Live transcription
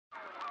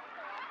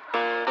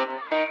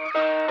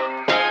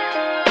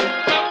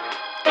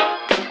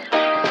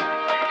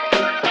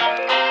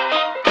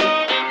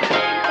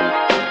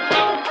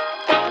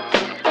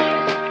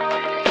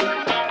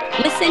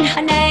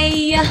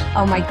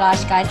Oh my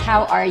gosh, guys,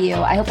 how are you?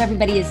 I hope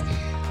everybody is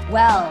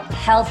well,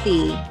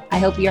 healthy. I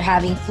hope you're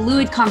having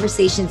fluid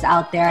conversations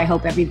out there. I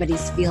hope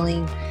everybody's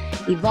feeling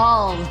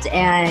evolved,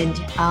 and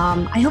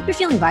I hope you're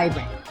feeling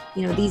vibrant.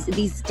 You know,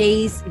 these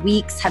days,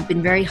 weeks have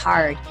been very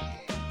hard,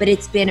 but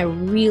it's been a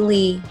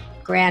really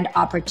grand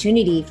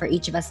opportunity for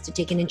each of us to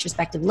take an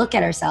introspective look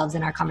at ourselves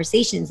and our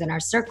conversations and our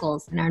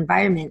circles and our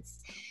environments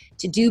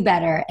to do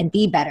better and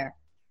be better.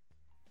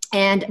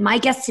 And my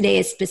guest today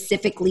is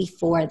specifically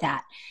for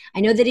that. I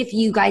know that if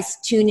you guys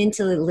tune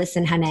into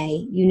Listen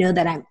Hane, you know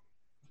that I'm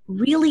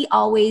really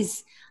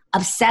always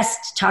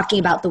obsessed talking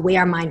about the way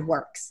our mind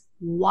works.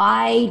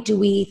 Why do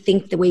we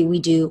think the way we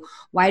do?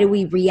 Why do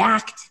we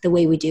react the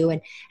way we do?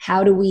 And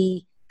how do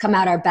we come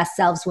out our best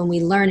selves when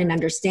we learn and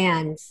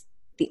understand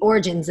the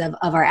origins of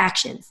our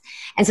actions?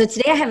 And so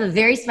today I have a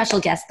very special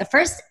guest, the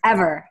first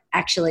ever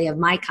actually of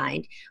my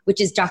kind,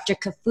 which is Dr.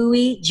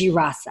 Kafui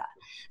Jirasa.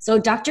 So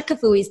Dr.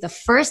 Kafui is the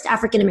first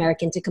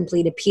African-American to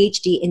complete a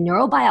PhD in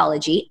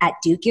neurobiology at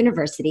Duke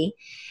University.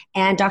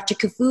 And Dr.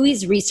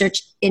 Kafui's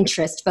research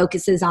interest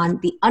focuses on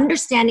the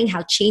understanding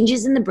how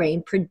changes in the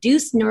brain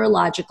produce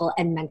neurological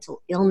and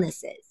mental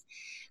illnesses.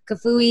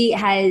 Kafui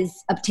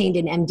has obtained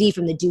an MD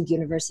from the Duke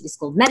University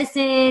School of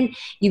Medicine.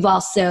 You've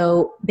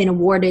also been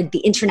awarded the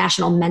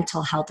International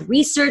Mental Health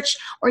Research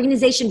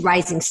Organization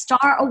Rising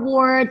Star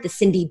Award, the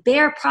Cindy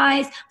Bear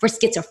Prize for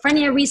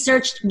schizophrenia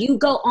research. You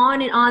go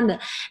on and on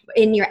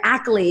in your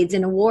accolades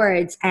and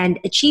awards and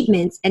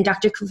achievements. And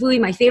Dr. Kafui,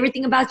 my favorite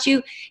thing about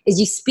you is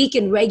you speak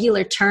in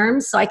regular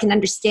terms so I can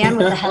understand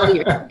what the hell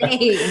you're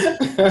saying.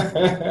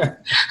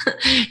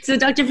 So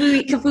Dr.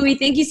 Kafui,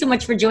 thank you so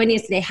much for joining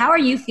us today. How are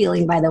you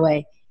feeling, by the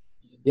way?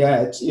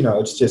 Yeah,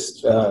 it's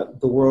just the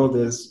world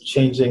is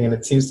changing, and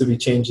it seems to be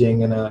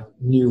changing in a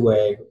new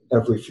way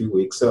every few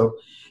weeks. So,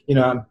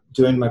 I'm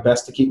doing my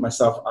best to keep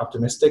myself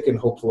optimistic and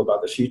hopeful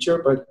about the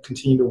future, but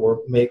continue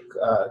to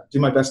do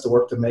my best to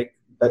work to make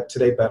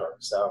today better.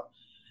 So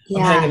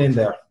I'm hanging in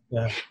there.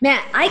 Yeah.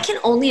 Man, I can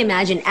only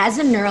imagine as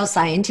a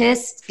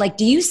neuroscientist,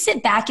 do you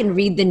sit back and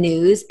read the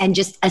news and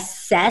just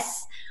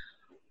assess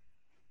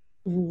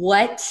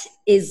what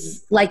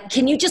is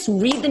can you just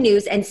read the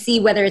news and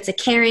see whether it's a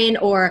Karen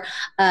or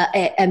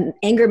an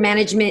anger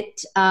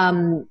management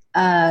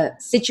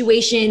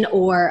situation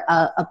or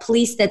a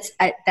police that's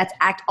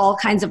act all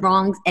kinds of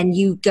wrongs, and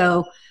you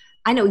go,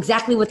 I know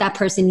exactly what that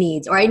person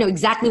needs, or I know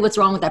exactly what's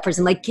wrong with that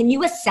person. Can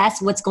you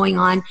assess what's going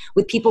on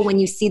with people when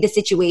you see the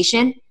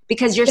situation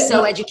because you're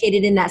so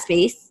educated in that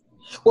space?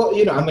 Well,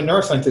 I'm a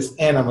neuroscientist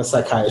and I'm a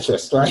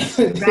psychiatrist, right?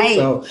 Right.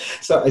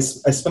 So I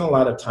spend a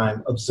lot of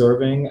time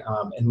observing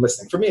and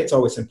listening. For me, it's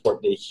always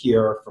important to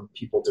hear from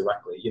people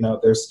directly.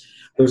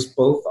 There's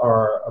both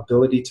our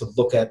ability to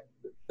look at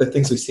the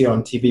things we see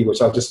on TV,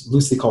 which I'll just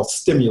loosely call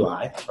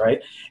stimuli,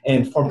 right?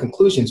 And form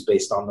conclusions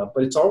based on them.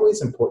 But it's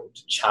always important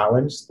to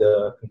challenge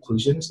the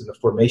conclusions and the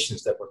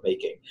formations that we're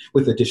making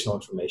with additional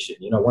information.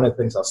 One of the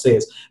things I'll say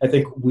is I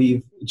think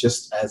we've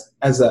just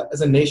as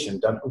a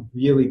nation done a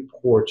really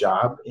poor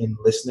job in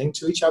listening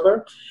to each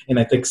other. And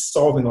I think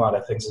solving a lot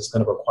of things is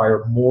going to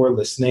require more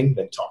listening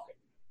than talking.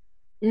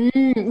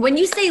 When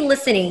you say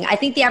listening, I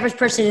think the average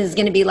person is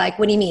going to be like,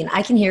 what do you mean?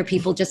 I can hear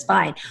people just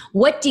fine.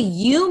 What do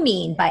you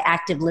mean by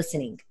active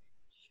listening?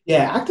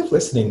 Yeah, active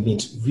listening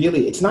means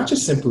really, it's not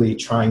just simply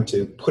trying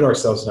to put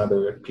ourselves in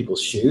other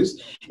people's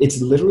shoes. It's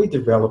literally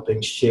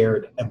developing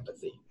shared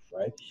empathy,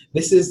 right?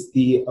 This is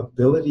the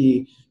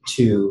ability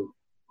to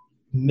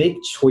make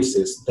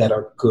choices that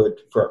are good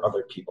for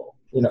other people.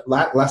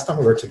 Last time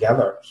we were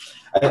together,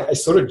 I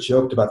sort of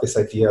joked about this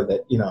idea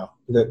that,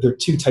 there are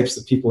two types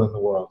of people in the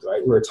world,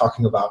 right? We were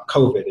talking about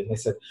COVID, and they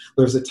said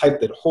there's a type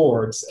that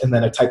hoards and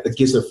then a type that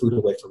gives their food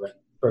away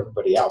for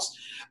everybody else.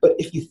 But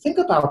if you think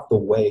about the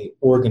way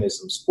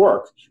organisms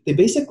work, they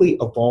basically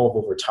evolve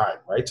over time,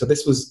 right? So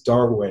this was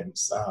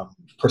Darwin's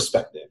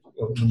perspective.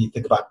 When you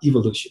think about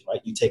evolution,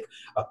 right? You take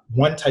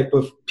one type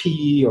of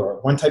pea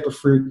or one type of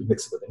fruit, you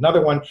mix it with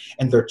another one,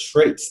 and they're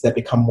traits that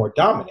become more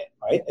dominant,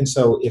 right? And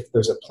so if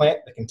there's a plant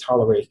that can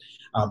tolerate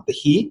the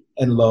heat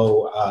and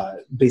low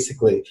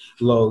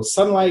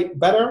sunlight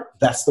better,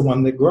 that's the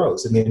one that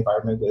grows in the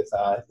environment with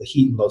the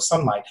heat and low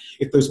sunlight.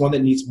 If there's one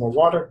that needs more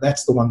water,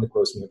 that's the one that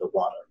grows near the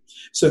water.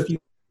 So if you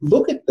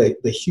look at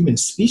the human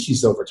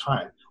species over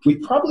time, we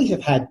probably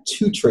have had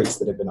two traits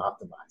that have been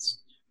optimized.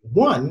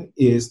 One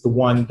is the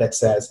one that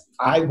says,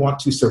 I want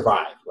to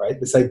survive, right?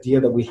 This idea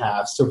that we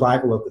have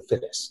survival of the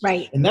fittest.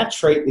 Right. And that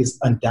trait is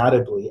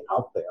undoubtedly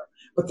out there.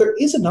 But there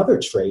is another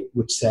trait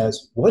which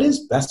says, what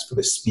is best for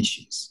the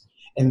species?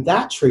 And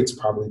that trait's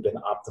probably been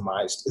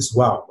optimized as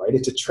well, right?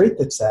 It's a trait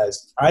that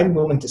says, I'm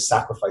willing to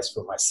sacrifice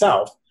for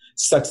myself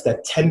such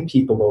that 10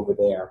 people over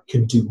there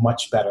can do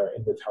much better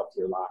and live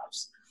healthier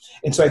lives.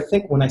 And so I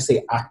think when I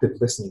say active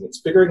listening, it's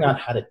figuring out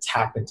how to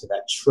tap into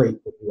that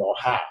trait that we all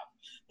have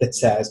that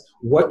says,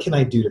 what can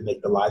I do to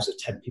make the lives of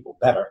 10 people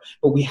better?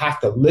 But we have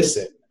to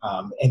listen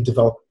and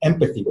develop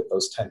empathy with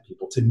those 10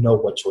 people to know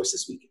what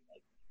choices we can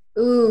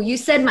make. Ooh, you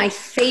said my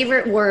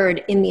favorite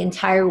word in the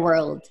entire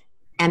world,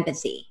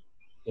 empathy.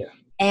 Yeah.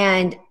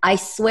 And I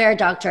swear,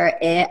 doctor,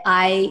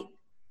 I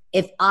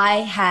if I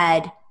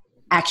had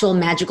actual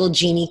magical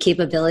genie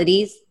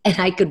capabilities and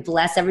I could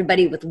bless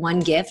everybody with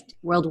one gift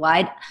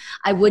worldwide,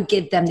 I would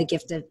give them the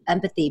gift of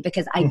empathy,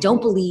 because I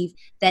don't believe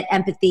that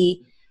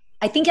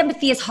I think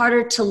empathy is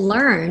harder to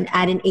learn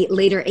at a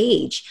later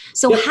age.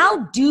 So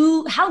how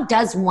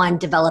does one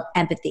develop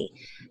empathy?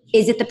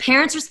 Is it the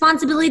parent's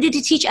responsibility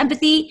to teach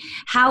empathy?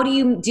 How do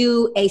you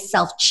do a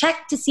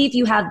self-check to see if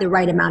you have the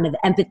right amount of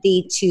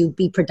empathy to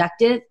be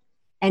productive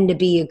and to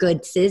be a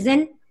good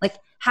citizen? Like,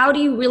 how do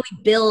you really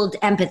build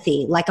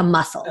empathy like a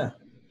muscle?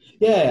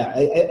 Yeah,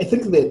 I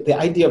think that the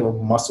idea of a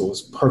muscle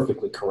is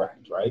perfectly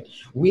correct, right?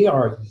 We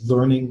are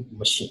learning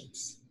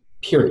machines,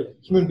 period.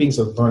 Human beings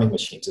are learning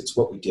machines. It's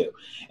what we do.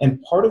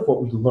 And part of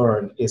what we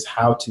learn is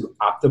how to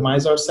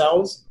optimize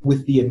ourselves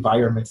with the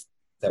environments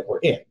that we're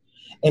in.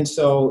 And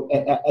so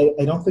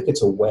I don't think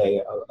it's a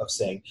way of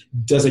saying,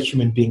 does a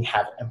human being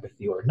have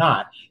empathy or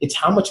not? It's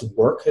how much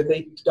work have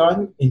they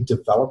done in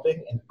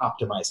developing and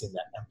optimizing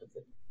that empathy.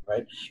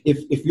 Right?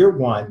 If you're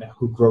one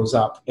who grows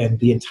up and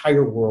the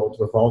entire world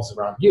revolves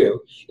around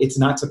you, it's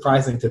not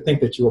surprising to think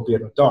that you will be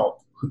an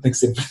adult who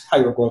thinks the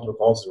entire world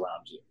revolves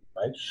around you.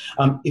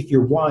 Right? If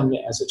you're one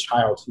as a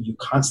child who you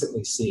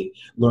constantly see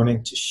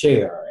learning to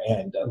share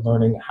and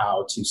learning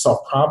how to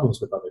solve problems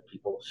with other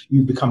people,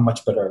 you become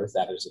much better at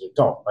that as an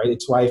adult, right?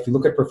 It's why if you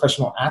look at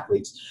professional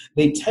athletes,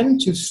 they tend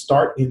to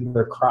start in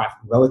their craft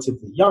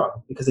relatively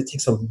young because it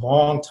takes a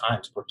long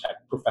time to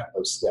perfect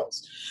those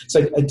skills.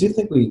 So I do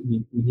think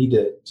we need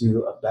to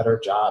do a better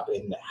job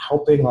in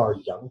helping our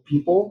young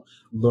people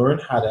learn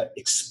how to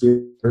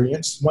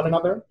experience one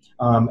another,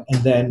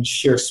 and then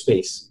share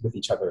space with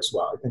each other as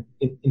well. I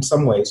think in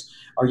some ways,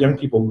 our young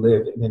people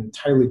live in an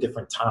entirely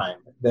different time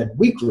than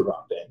we grew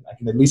up in. I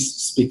can at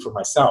least speak for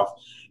myself.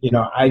 You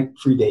know, I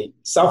predate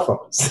cell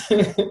phones,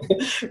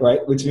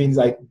 right? Which means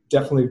I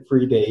definitely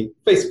predate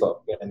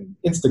Facebook and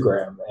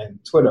Instagram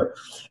and Twitter,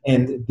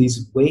 and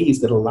these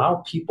ways that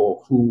allow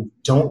people who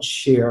don't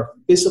share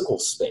physical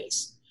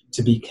space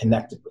to be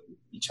connected with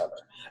each other.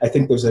 I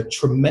think there's a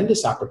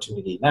tremendous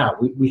opportunity now.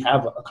 We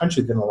have a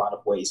country that in a lot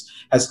of ways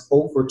has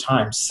over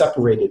time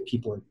separated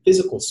people in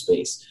physical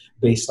space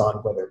based on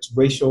whether it's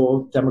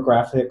racial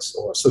demographics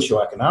or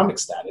socioeconomic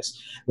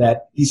status,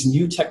 that these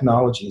new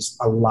technologies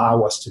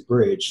allow us to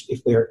bridge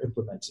if they're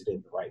implemented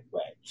in the right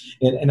way.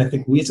 And I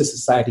think we as a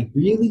society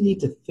really need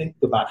to think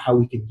about how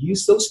we can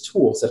use those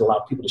tools that allow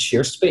people to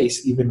share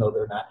space, even though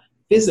they're not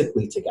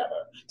physically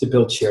together, to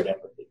build shared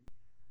empathy.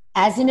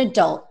 As an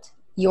adult,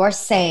 you're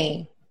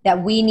saying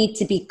that we need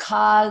to be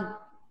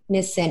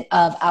cognizant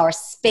of our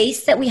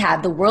space that we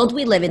have, the world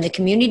we live in, the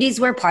communities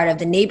we're part of,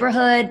 the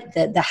neighborhood,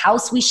 the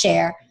house we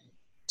share,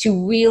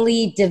 to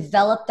really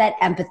develop that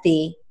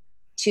empathy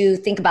to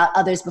think about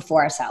others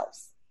before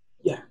ourselves.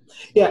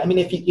 Yeah. I mean,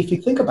 if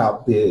you think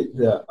about the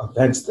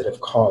events that have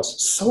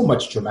caused so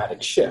much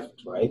dramatic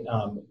shift, right,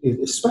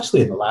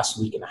 especially in the last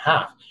week and a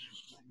half,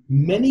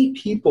 many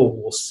people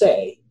will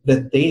say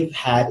that they've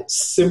had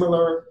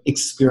similar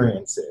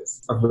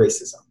experiences of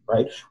racism,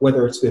 right?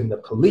 Whether it's in the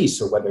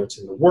police or whether it's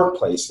in the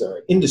workplace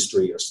or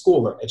industry or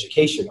school or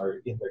education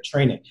or in their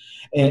training.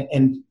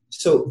 And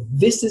so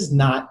this is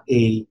not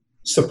a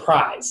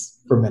surprise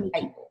for many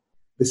people.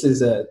 This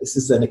is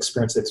an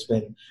experience that's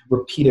been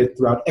repeated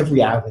throughout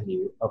every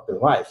avenue of their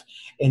life.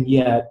 And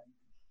yet,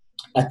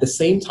 at the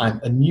same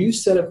time, a new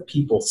set of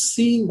people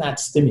seeing that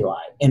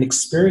stimuli and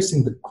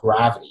experiencing the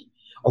gravity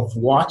of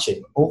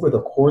watching over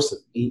the course of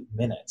 8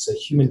 minutes a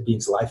human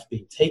being's life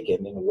being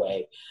taken in a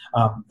way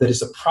that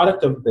is a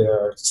product of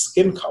their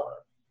skin color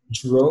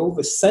drove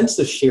a sense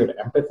of shared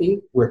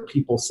empathy where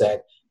people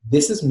said,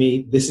 this is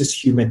me, this is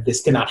human,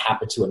 this cannot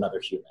happen to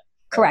another human.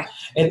 Correct.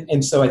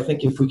 And so I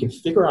think if we can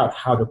figure out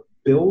how to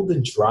build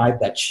and drive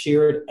that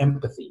shared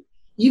empathy,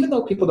 even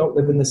though people don't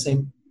live in the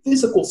same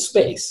physical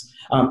space,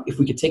 if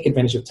we could take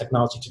advantage of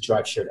technology to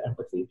drive shared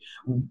empathy,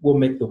 we'll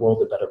make the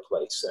world a better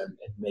place and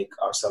make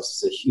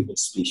ourselves as a human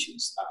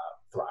species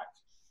thrive.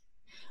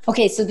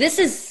 Okay, so this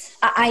is,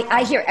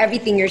 I hear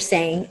everything you're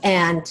saying,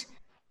 and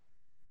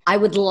I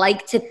would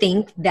like to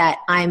think that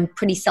I'm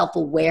pretty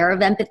self-aware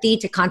of empathy,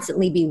 to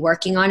constantly be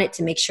working on it,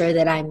 to make sure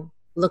that I'm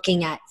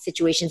looking at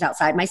situations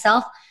outside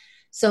myself.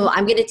 So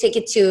I'm going to take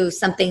it to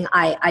something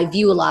I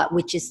view a lot,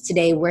 which is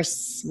today we're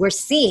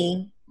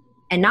seeing,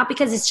 and not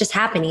because it's just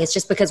happening, it's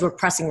just because we're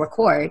pressing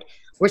record,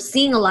 we're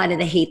seeing a lot of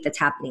the hate that's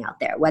happening out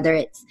there, whether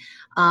it's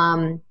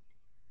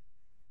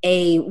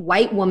a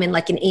white woman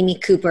like an Amy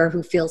Cooper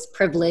who feels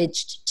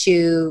privileged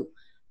to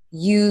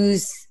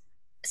use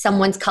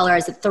someone's color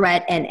as a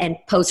threat and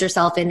pose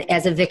herself in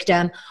as a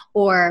victim,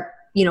 or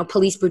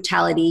police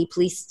brutality,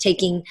 police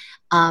taking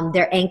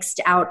their angst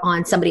out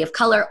on somebody of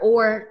color,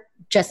 or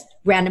just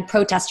random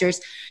protesters.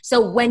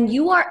 So when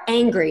you are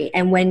angry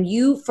and when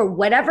you, for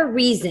whatever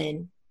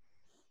reason,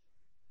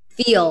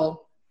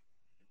 feel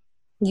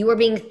you are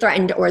being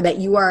threatened, or that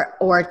you are,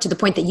 or to the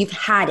point that you've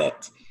had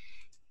it,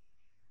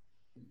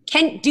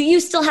 do you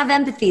still have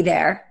empathy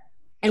there?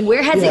 And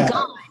where has it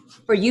gone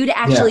for you to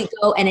actually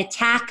go and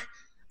attack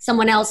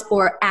someone else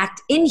or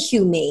act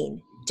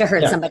inhumane to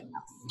hurt somebody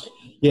else?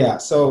 Yeah.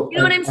 So, You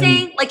know what I'm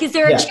saying? Like, is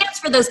there a yeah, chance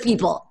for those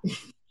people?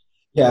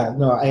 yeah,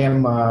 no, I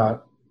am,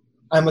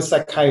 I'm a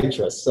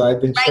psychiatrist. So Right.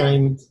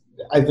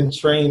 I've been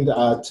trained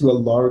to a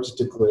large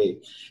degree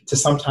to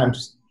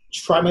sometimes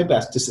try my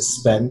best to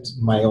suspend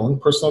my own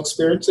personal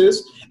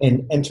experiences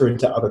and enter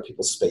into other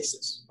people's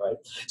spaces, right?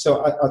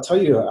 So I'll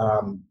tell you,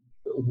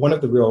 one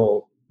of the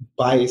real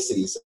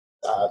biases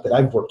that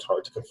I've worked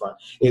hard to confront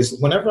is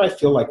whenever I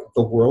feel like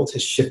the world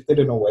has shifted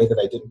in a way that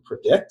I didn't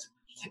predict,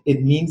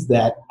 it means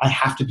that I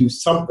have to do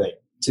something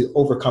to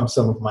overcome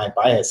some of my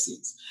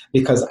biases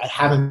because I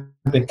haven't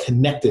been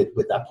connected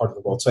with that part of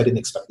the world, so I didn't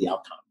expect the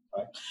outcome.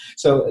 Right?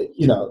 So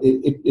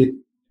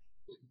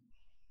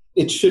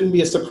it shouldn't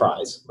be a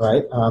surprise,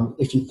 right?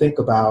 If you think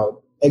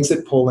about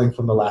exit polling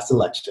from the last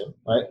election,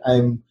 right?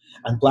 I'm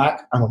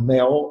black, I'm a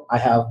male, I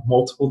have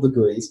multiple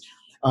degrees,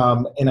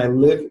 and I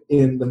live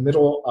in the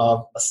middle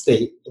of a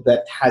state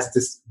that has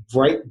this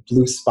bright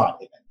blue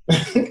spot in it.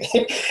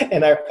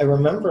 And I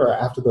remember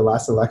after the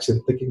last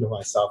election thinking to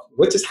myself,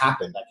 what just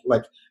happened?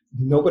 Like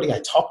nobody I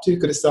talked to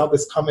could have saw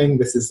this coming.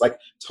 This is like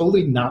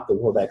totally not the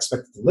world I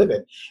expected to live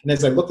in. And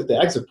as I looked at the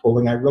exit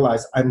polling, I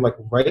realized I'm like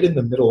right in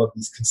the middle of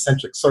these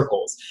concentric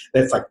circles.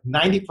 That's like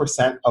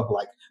 90% of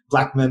like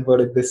black men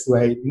voted this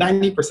way,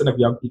 90% of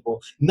young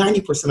people,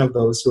 90% of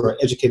those who are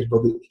educated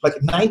voted like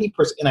 90%.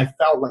 And I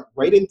felt like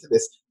right into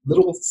this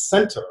little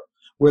center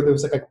where there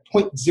was like a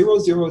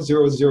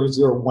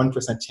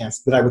 0.0000001% chance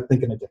that I would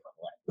think in a different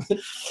way.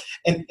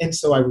 And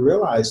so I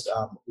realized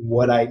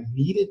what I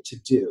needed to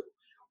do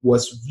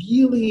was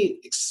really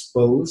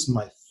expose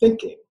my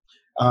thinking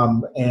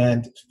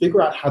and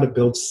figure out how to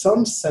build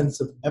some sense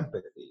of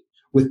empathy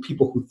with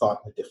people who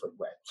thought in a different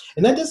way.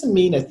 And that doesn't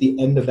mean at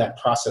the end of that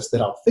process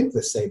that I'll think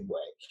the same way.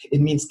 It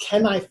means,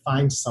 can I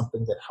find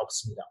something that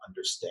helps me to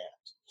understand?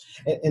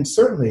 And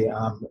certainly,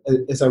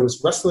 as I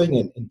was wrestling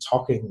and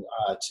talking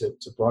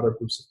to broader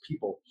groups of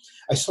people,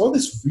 I saw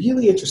this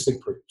really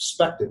interesting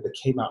perspective that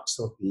came out of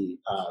some of the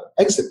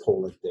exit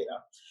polling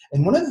data.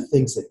 And one of the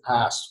things it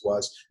asked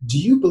was, do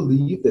you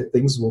believe that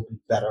things will be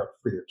better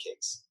for your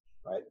kids,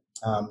 right?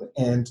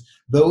 And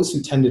those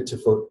who tended to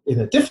vote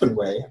in a different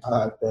way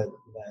than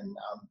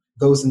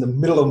those in the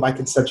middle of my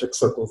concentric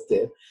circles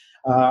did,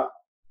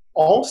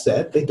 all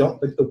said they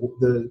don't think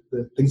the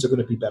things are going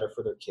to be better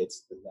for their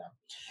kids than them.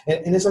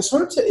 And as I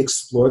started to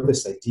explore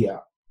this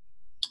idea,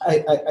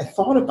 I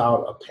thought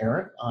about a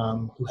parent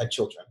who had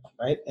children,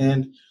 right?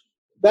 And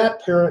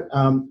that parent,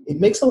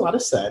 it makes a lot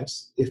of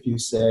sense if you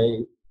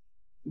say,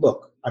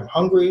 look, I'm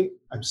hungry,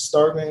 I'm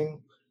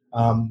starving.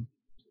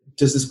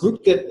 Does this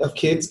group of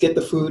kids get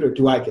the food or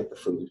do I get the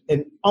food?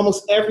 And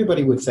almost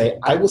everybody would say,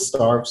 I will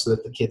starve so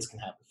that the kids can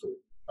have the food,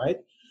 right?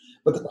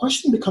 But the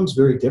question becomes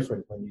very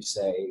different when you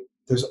say,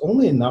 there's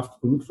only enough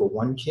food for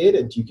one kid,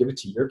 and do you give it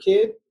to your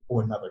kid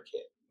or another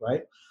kid,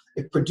 right?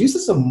 It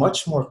produces a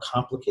much more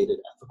complicated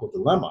ethical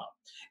dilemma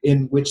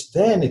in which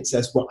then it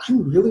says, well,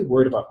 I'm really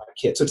worried about my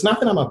kid. So it's not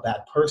that I'm a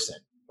bad person,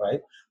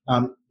 right?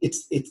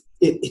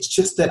 It's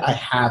just that I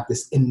have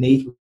this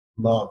innate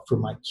love for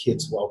my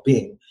kids'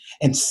 well-being,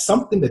 and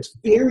something that's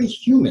very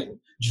human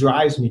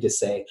drives me to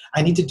say,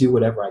 I need to do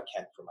whatever I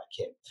can for my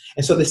kid.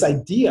 And so this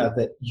idea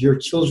that your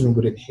children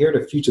would inherit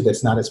a future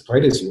that's not as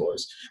bright as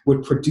yours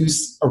would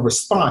produce a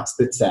response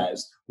that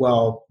says,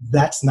 well,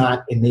 that's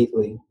not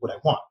innately what I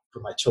want for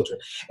my children.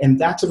 And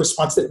that's a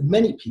response that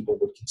many people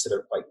would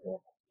consider quite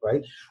normal,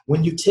 right?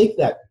 When you take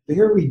that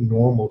very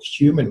normal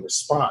human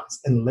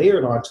response and layer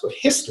it onto a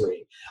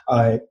history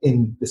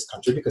in this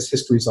country, because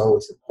history is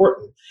always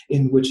important,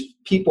 in which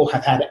people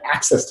have had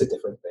access to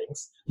different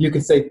things, you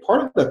can say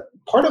part of the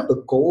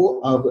goal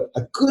of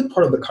a good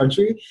part of the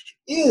country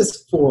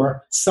is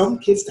for some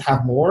kids to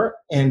have more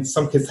and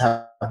some kids to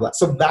have less.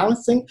 So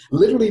balancing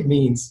literally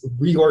means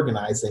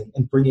reorganizing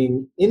and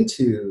bringing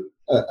into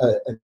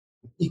an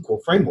equal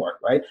framework,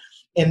 right?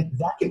 And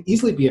that can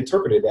easily be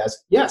interpreted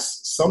as, yes,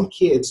 some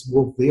kids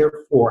will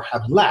therefore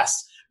have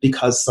less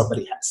because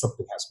something has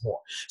more.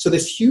 So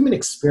this human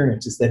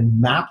experience is then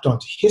mapped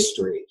onto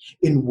history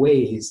in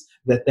ways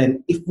that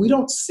then, if we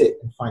don't sit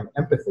and find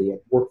empathy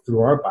and work through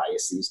our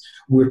biases,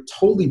 we're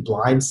totally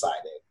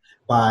blindsided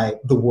by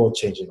the world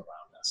changing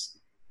around us.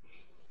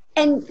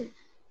 And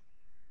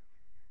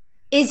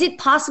is it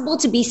possible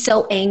to be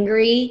so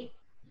angry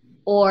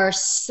or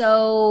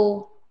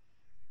so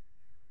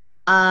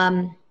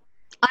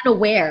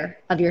unaware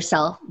of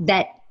yourself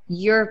that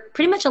you're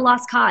pretty much a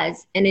lost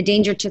cause and a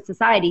danger to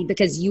society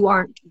because you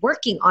aren't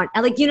working on,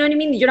 like, you know what I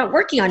mean? You're not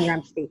working on your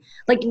empathy.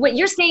 Like what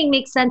you're saying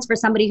makes sense for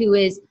somebody who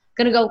is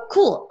going to go,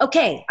 cool,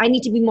 okay, I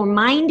need to be more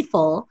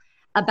mindful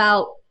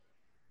about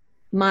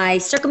my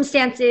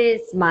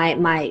circumstances,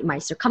 my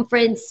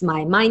circumference,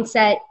 my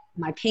mindset,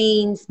 my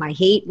pains, my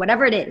hate,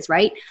 whatever it is,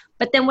 right?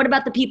 But then what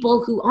about the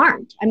people who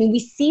aren't? I mean, we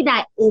see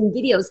that in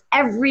videos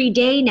every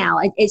day now.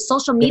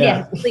 Social media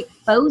has really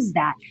exposed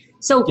that.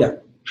 So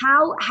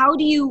how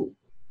do you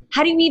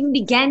even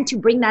begin to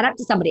bring that up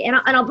to somebody? And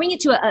I'll bring it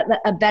to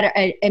a better,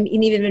 an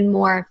even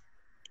more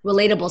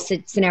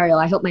relatable scenario.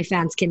 I hope my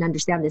fans can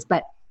understand this.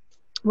 But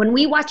when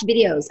we watch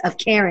videos of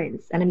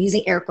Karens, and I'm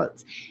using air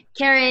quotes,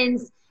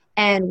 Karens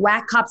and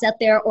whack cops out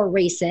there or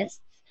racists,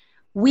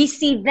 we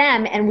see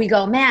them and we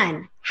go,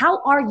 man,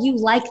 how are you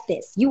like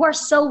this? You are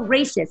so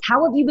racist.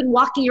 How have you been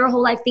walking your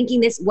whole life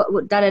thinking this?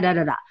 What da da da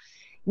da da.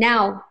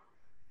 Now,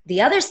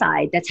 the other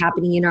side that's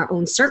happening in our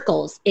own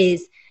circles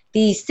is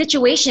these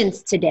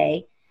situations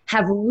today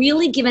have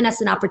really given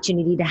us an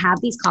opportunity to have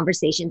these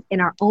conversations in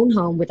our own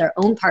home with our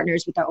own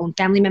partners, with our own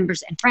family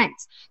members and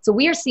friends. So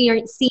we are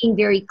seeing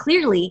very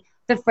clearly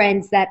the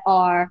friends that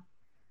are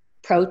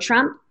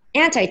pro-Trump,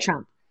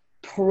 anti-Trump,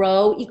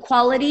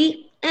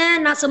 pro-equality,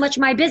 and not so much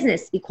my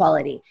business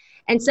equality.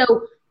 And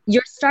so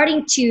you're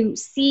starting to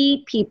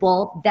see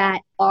people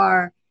that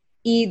are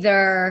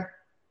either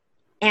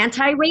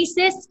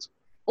anti-racist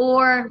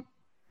or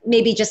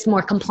maybe just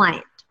more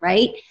compliant,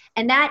 right?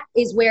 And that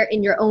is where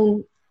in your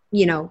own,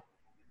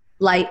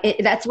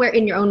 that's where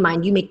in your own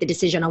mind you make the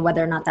decision on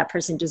whether or not that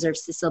person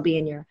deserves to still be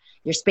in your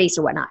space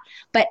or whatnot.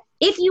 But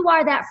if you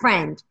are that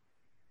friend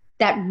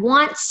that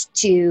wants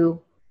to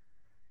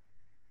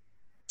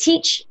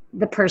teach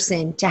the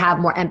person to have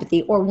more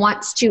empathy or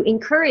wants to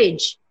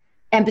encourage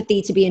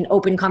empathy to be an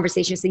open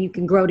conversation so you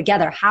can grow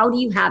together, how do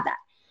you have that?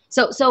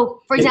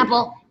 So for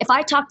example, if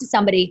I talk to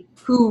somebody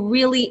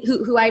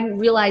who I'm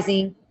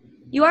realizing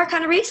you are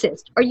kind of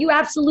racist, or you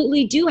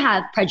absolutely do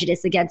have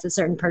prejudice against a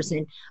certain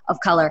person of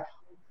color,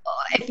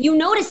 if you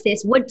notice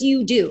this, what do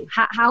you do?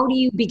 How do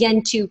you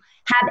begin to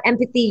have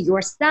empathy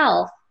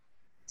yourself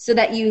so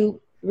that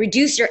you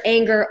reduce your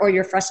anger or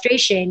your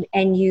frustration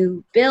and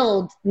you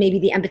build maybe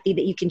the empathy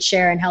that you can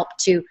share and help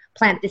to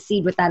plant the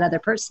seed with that other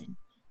person?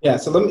 Yeah,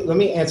 so let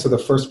me answer the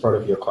first part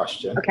of your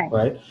question, okay.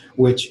 Right?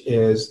 Which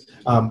is,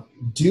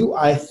 do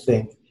I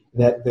think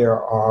that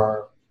there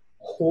are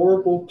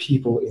horrible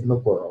people in the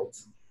world,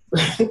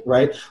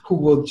 right, who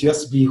will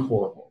just be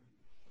horrible?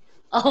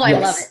 Oh, I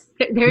love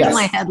it. There's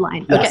my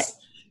headline. Yes. Okay.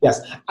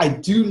 Yes, I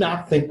do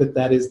not think that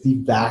that is the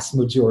vast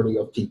majority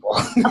of people.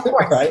 Of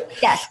course. Right?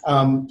 Yes.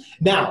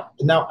 Now,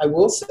 I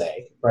will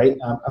say, right,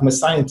 I'm a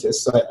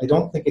scientist, so I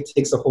don't think it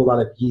takes a whole lot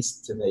of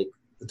yeast to make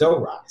the dough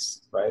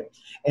rise, right?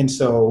 And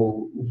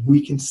so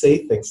we can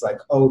say things like,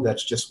 oh,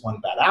 that's just one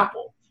bad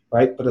apple,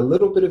 right? But a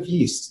little bit of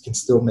yeast can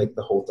still make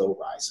the whole dough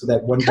rise. So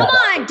that one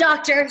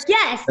doctor,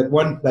 yes. That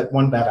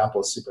one bad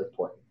apple is super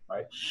important,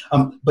 right?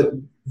 But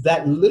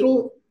that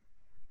little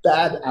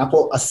bad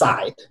apple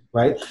aside,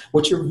 right?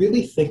 What you're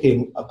really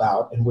thinking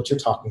about and what you're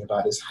talking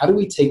about is how do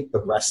we take the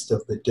rest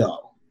of the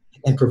dough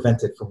and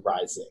prevent it from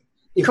rising?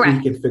 If Correct.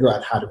 we can figure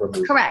out how to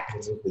remove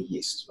the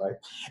yeast, right?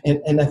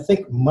 And I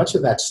think much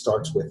of that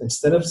starts with,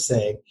 instead of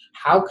saying,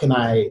 how can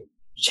I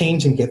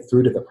change and get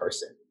through to the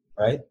person,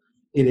 right?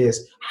 It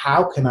is,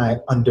 how can I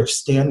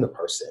understand the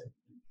person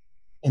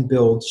and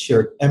build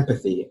shared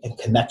empathy and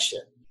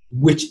connection,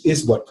 which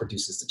is what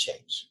produces the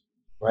change,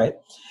 right?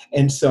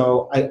 And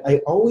so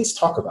I always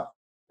talk about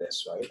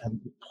this, right?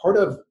 And part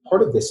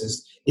of this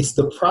is, it's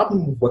the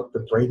problem of what the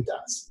brain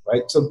does,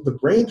 right? So the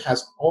brain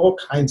has all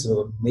kinds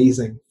of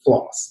amazing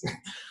flaws.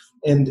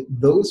 And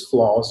those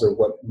flaws are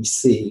what we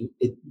see.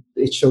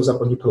 It shows up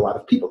when you put a lot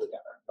of people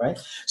together, right?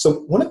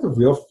 So one of the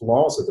real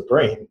flaws of the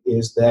brain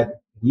is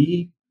that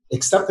we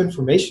accept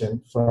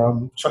information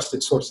from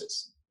trusted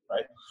sources,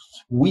 right?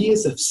 We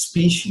as a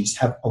species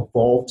have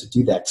evolved to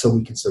do that so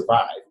we can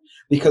survive,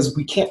 because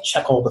we can't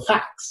check all the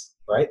facts,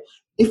 right?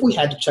 If we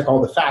had to check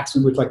all the facts,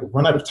 we would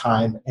run out of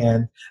time,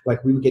 and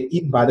we would get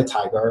eaten by the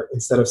tiger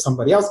instead of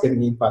somebody else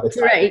getting eaten by the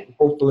tiger. Right.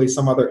 Hopefully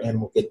some other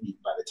animal get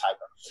eaten by the tiger.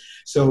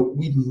 So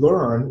we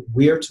learn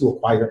where to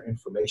acquire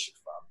information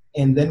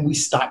from, and then we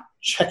stop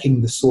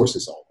checking the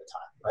sources all the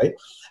time, right?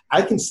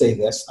 I can say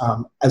this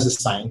as a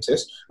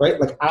scientist, right?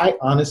 I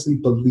honestly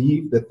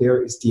believe that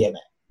there is DNA.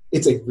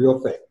 It's a real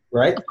thing,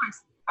 right? Of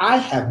course. I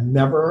have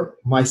never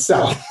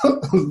myself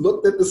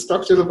looked at the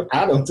structure of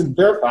atoms and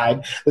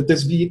verified that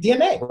there's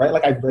DNA, right?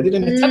 I read it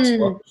in a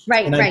textbook,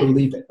 and I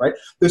believe it, right?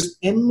 There's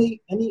any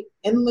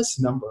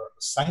endless number of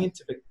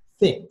scientific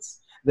things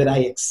that I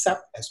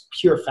accept as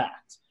pure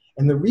fact.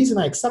 And the reason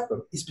I accept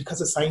them is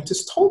because a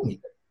scientist told me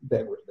that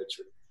they were the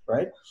truth,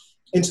 right?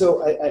 And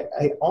so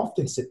I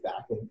often sit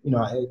back and,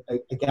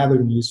 I gather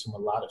news from a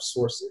lot of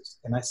sources.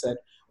 And I said,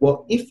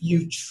 well, if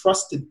you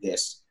trusted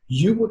this,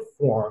 you would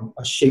form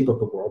a shape of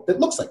the world that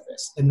looks like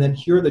this. And then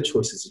here are the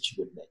choices that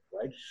you would make,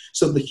 right?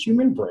 So the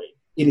human brain,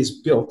 it is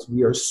built,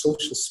 we are a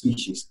social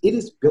species. It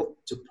is built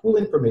to pull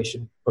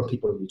information from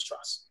people you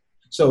trust.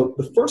 So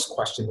the first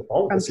question of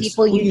all of this is,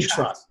 who do you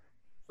trust?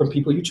 From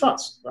people you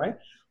trust, right?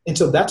 And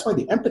so that's why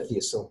the empathy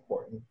is so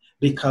important,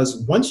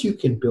 because once you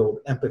can build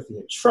empathy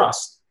and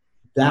trust,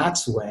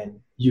 that's when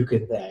you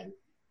can then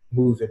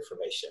move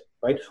information,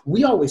 right?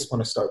 We always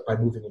want to start by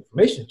moving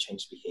information to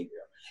change behavior,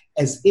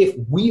 as if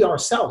we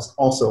ourselves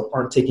also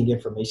aren't taking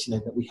information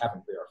in that we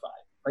haven't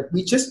verified, right?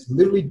 We just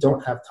literally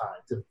don't have time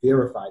to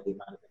verify the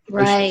amount of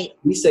information. Right.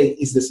 We say,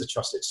 is this a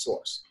trusted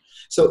source?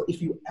 So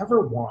if you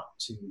ever want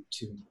to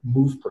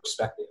move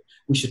perspective,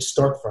 we should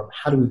start from,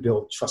 how do we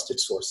build trusted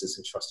sources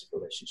and trusted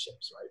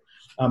relationships,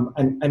 right?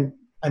 And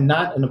I'm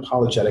not an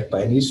apologetic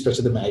by any stretch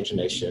of the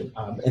imagination,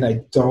 and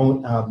I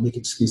don't make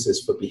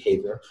excuses for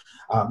behavior.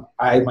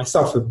 I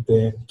myself have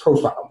been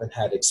profiled and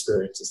had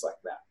experiences like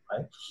that,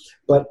 right?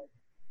 But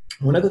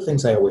one of the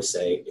things I always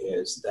say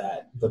is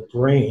that the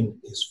brain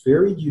is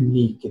very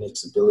unique in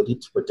its ability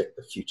to predict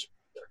the future,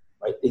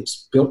 right?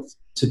 It's built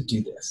to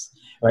do this,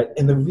 right?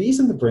 And the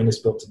reason the brain is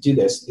built to do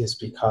this is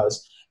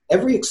because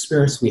every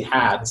experience we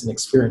have is an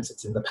experience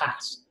that's in the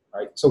past,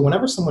 right? So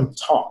whenever someone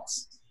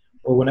talks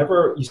or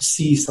whenever you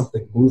see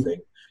something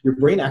moving, your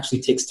brain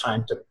actually takes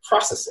time to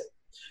process it.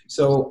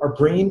 So our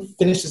brain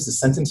finishes the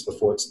sentence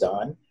before it's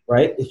done,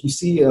 right? If you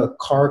see a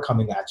car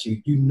coming at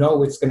you, you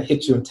know it's going to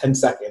hit you in 10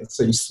 seconds.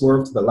 So you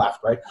swerve to the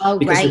left, right? Oh,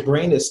 because right. your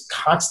brain is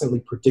constantly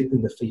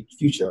predicting the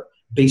future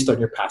based on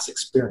your past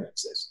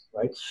experiences,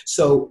 right?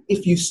 So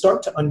if you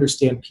start to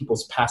understand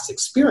people's past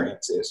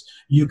experiences,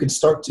 you can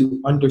start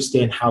to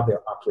understand how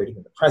they're operating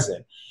in the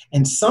present.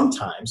 And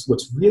sometimes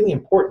what's really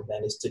important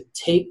then is to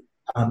take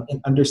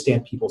and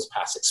understand people's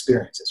past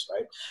experiences,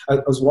 right?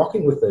 I was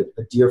walking with a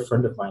dear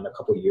friend of mine a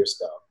couple of years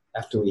ago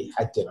after we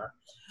had dinner.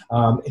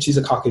 And she's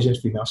a Caucasian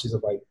female, she's a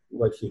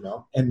white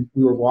female. And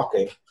we were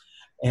walking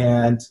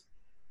and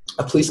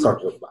a police car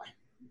drove by.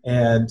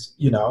 And,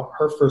 you know,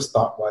 her first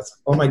thought was,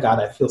 oh my God,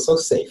 I feel so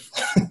safe.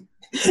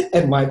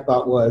 And my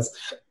thought was,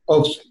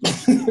 oh,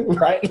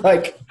 right?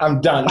 Like,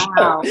 I'm done.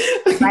 Wow.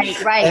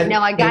 Right. And, no,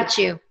 I got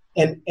you.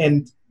 And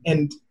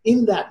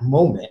in that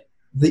moment,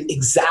 the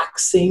exact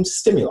same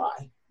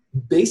stimuli,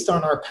 based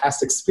on our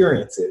past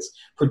experiences,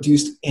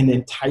 produced an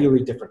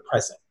entirely different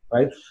present,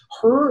 right?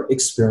 Her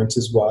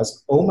experiences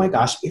was, oh my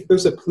gosh, if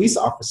there's a police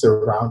officer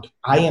around,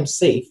 I am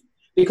safe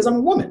because I'm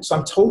a woman. So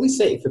I'm totally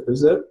safe if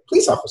there's a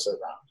police officer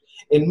around.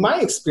 And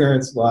my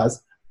experience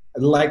was,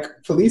 like,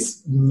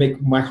 police make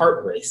my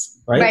heart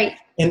race, right? Right.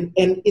 And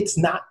it's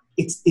not,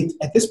 it's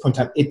at this point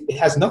in time, it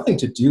has nothing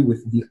to do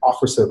with the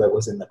officer that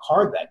was in the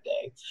car that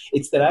day.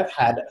 It's that I've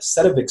had a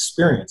set of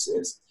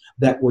experiences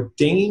that were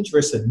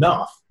dangerous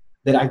enough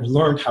that I've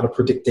learned how to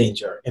predict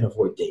danger and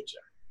avoid danger.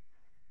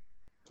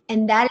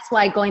 And that is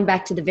why, going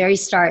back to the very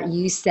start,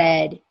 you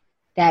said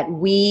that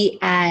we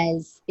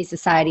as a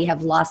society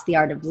have lost the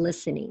art of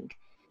listening.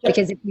 Yeah.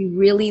 Because if we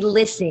really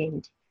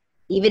listened,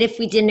 even if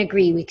we didn't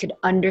agree, we could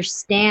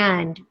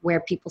understand where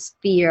people's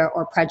fear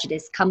or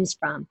prejudice comes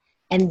from,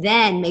 and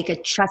then make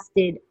a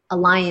trusted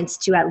alliance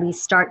to at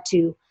least start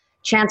to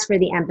transfer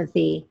the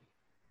empathy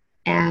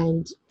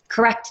and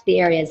correct the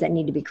areas that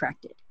need to be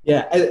corrected.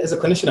 Yeah, as a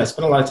clinician, I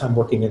spent a lot of time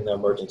working in the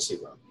emergency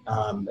room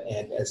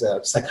and as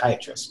a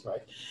psychiatrist,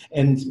 right?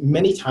 And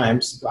many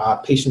times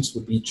patients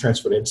would be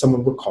transferred in,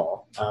 someone would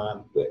call,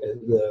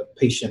 the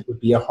patient would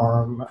be a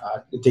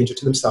danger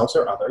to themselves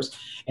or others,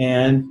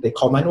 and they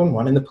call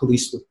 911 and the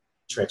police would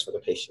transfer the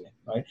patient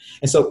in, right?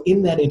 And so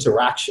in that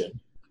interaction,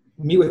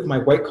 me with my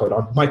white coat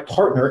on, my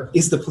partner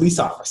is the police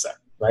officer,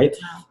 right?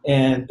 Wow.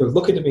 And they're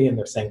looking at me and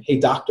they're saying, hey,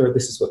 doctor,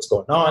 this is what's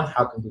going on.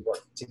 How can we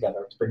work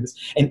together to bring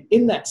this? And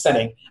in that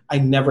setting, I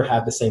never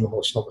have the same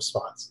emotional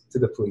response to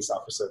the police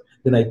officer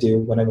than I do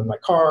when I'm in my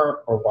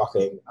car or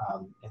walking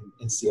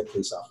and see a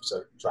police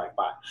officer drive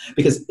by.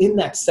 Because in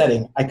that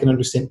setting, I can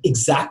understand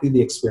exactly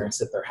the experience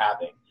that they're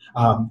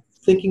having.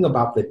 Thinking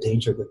about the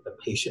danger that the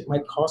patient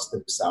might cause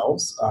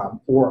themselves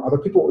or other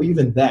people or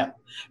even them,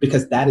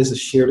 because that is a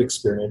shared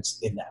experience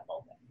in that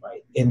moment,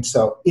 right? And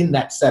so in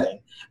that setting,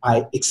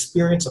 I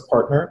experience a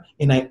partner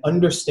and I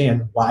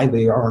understand why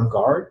they are on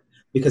guard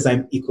because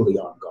I'm equally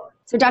on guard.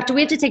 So doctor,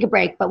 we have to take a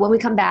break, but when we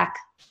come back,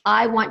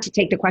 I want to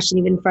take the question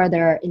even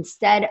further.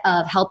 Instead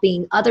of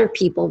helping other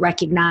people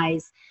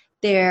recognize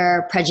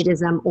their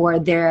prejudice or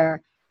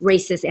their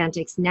racist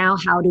antics, now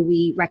how do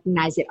we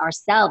recognize it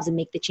ourselves and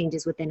make the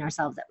changes within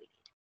ourselves that we need?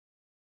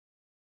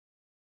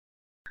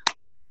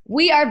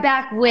 We are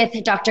back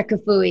with Dr.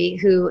 Kafui,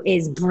 who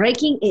is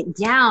breaking it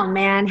down,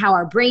 man, how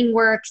our brain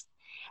works,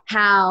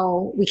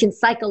 how we can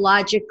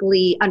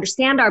psychologically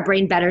understand our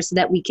brain better so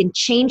that we can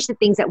change the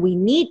things that we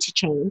need to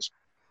change,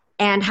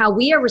 and how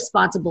we are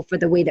responsible for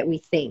the way that we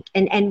think.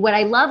 And what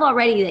I love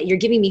already, that you're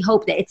giving me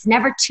hope that it's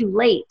never too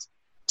late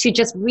to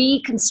just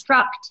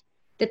reconstruct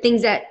the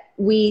things that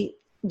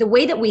the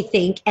way that we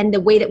think and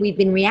the way that we've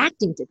been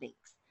reacting to things.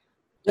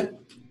 Yep.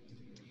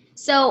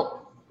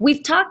 So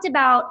we've talked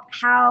about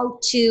how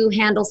to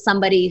handle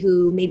somebody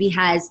who maybe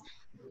has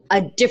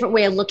a different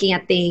way of looking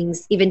at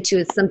things, even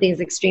to something as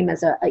extreme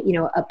as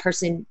a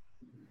person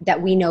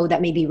that we know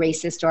that may be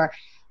racist or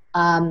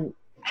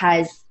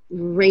has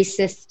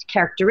racist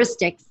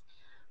characteristics.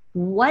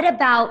 What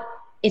about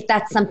if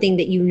that's something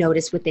that you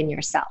notice within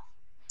yourself?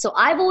 So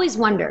I've always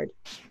wondered,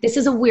 this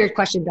is a weird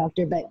question,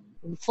 doctor, but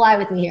fly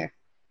with me here.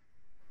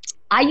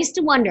 I used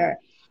to wonder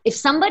if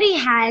somebody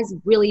has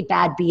really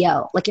bad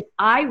BO, like if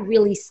I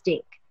really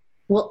stink,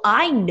 will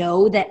I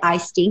know that I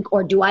stink,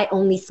 or do I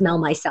only smell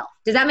myself?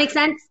 Does that make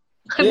sense?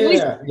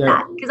 Yeah.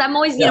 Because I'm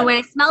always, when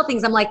I smell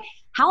things, I'm like,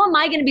 how am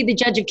I going to be the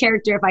judge of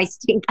character if I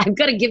stink? I've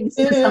got to give this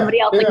to somebody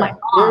else, like my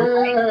mom.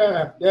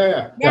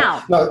 Right?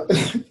 Now,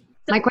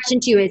 my question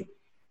to you is,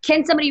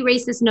 can somebody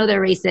racist know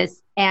they're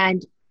racist?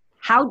 And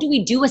how do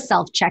we do a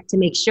self-check to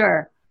make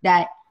sure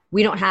that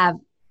we don't have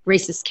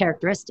racist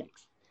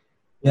characteristics.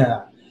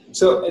 Yeah.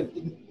 So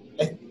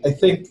I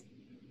think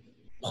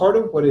part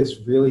of what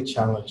is really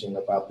challenging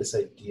about this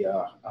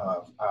idea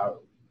of,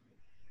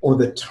 or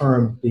the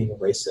term being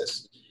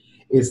racist,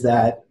 is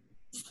that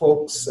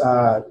folks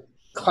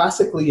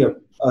classically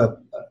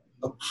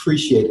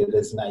appreciate it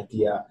as an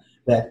idea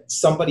that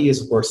somebody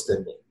is worse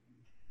than me,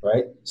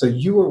 right? So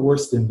you are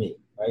worse than me,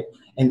 right?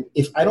 And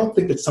if I don't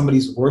think that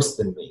somebody's worse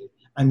than me,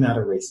 I'm not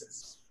a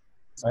racist,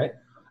 right?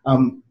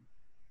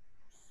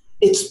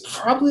 It's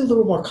probably a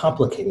little more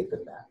complicated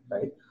than that,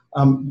 right?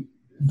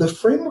 The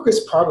framework is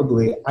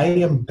probably, I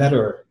am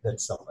better than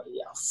somebody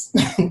else,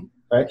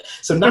 right?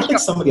 So not that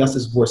somebody else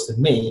is worse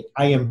than me,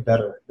 I am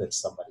better than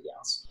somebody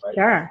else, right?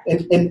 Sure.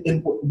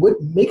 And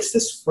what makes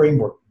this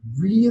framework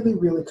really,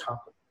 really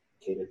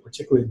complicated,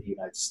 particularly in the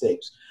United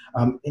States,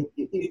 and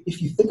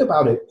if you think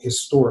about it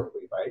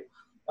historically, right?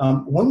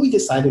 When we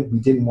decided we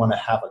didn't want to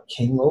have a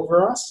king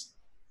over us,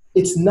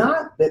 it's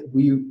not that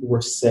we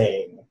were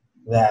saying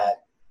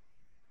that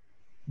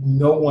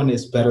no one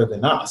is better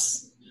than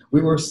us.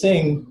 We were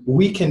saying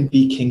we can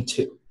be king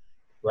too,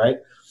 right?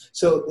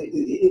 So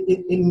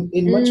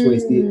in much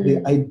ways,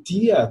 the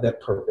idea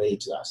that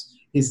pervades us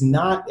is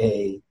not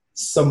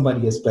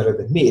somebody is better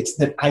than me. It's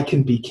that I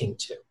can be king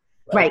too.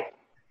 Right.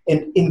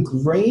 And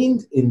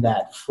ingrained in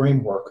that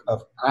framework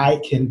of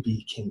I can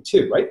be king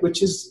too, right?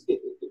 Which is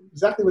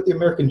exactly what the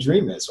American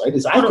dream is, right?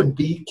 Is I can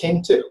be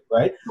king too,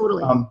 right?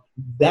 Totally.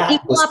 That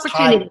Equal was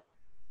opportunity. tied.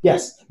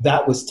 Yes,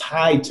 that was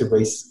tied to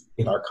race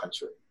in our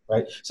country,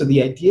 right? So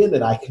the idea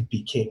that I can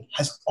be king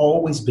has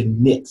always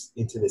been knit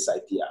into this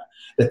idea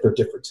that they're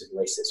different and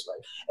racist,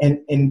 right?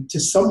 And to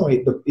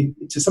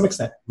some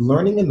extent,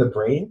 learning in the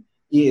brain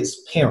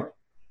is pairing,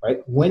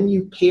 right? When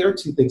you pair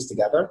two things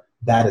together,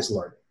 that is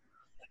learning.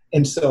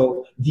 And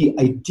so the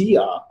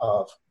idea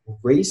of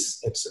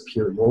race and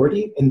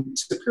superiority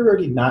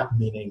not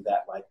meaning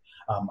that like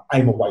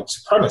I'm a white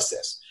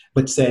supremacist,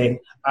 but saying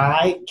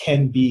I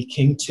can be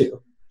king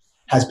too,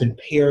 has been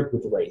paired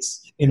with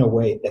race in a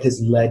way that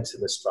has led to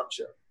the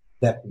structure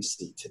that we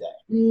see today.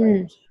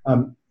 Right?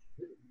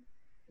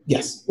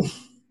 Yes.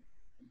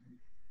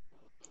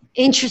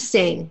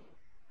 Interesting.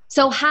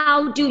 So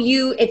how do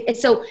you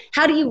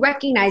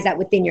recognize that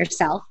within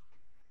yourself,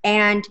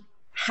 and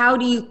how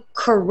do you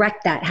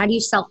correct that? How do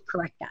you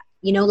self-correct that?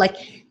 You know, like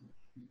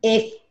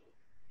this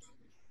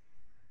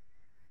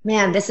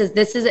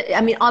is,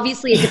 I mean,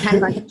 obviously it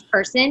depends on each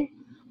person,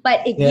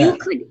 but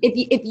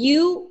if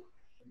you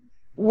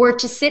were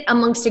to sit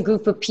amongst a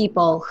group of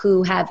people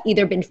who have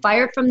either been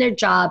fired from their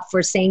job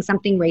for saying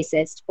something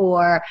racist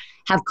or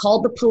have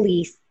called the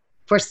police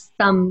for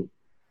some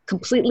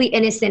completely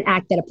innocent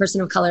act that a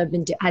person of color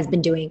has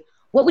been doing,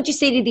 what would you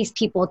say to these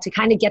people to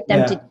kind of get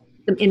them to do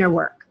some inner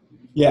work?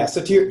 Yeah,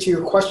 so to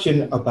your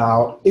question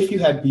about if you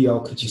had BO,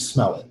 could you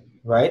smell it,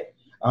 right?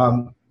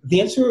 The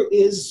answer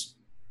is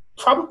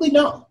probably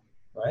no,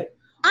 right?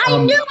 I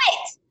knew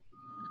it!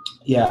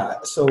 Yeah,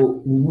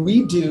 so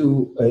we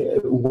do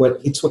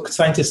what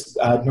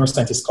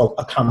neuroscientists call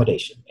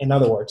accommodation. In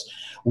other words,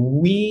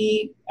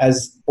 we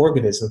as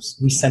organisms,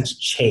 we sense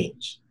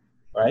change,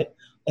 right?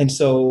 And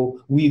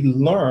so we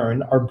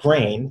learn, our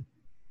brain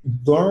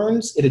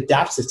learns, it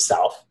adapts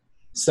itself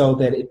so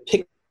that it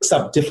picks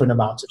up different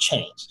amounts of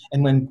change.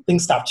 And when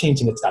things stop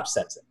changing, it stops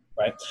sensing,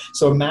 right?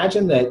 So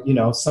imagine that,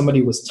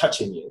 somebody was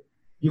touching you.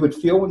 You would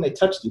feel when they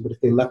touched you, but if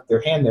they left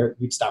their hand there,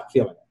 you'd stop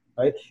feeling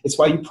it, right? It's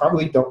why you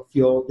probably don't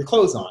feel your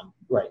clothes on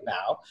right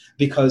now,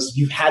 because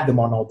you've had them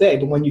on all day,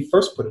 but when you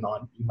first put it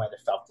on, you might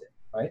have felt it,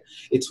 right?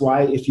 It's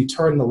why if you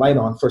turn the light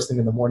on first thing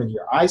in the morning,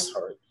 your eyes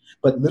hurt,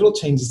 but little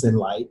changes in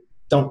light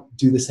don't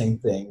do the same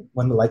thing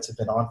when the lights have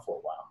been on for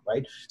a while,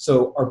 right?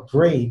 So our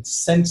brain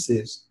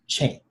senses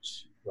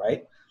change,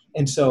 right?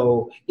 And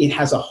so it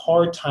has a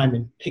hard time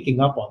in picking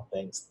up on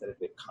things that have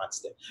been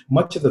constant.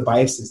 Much of the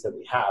biases that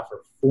we have are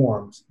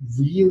formed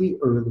really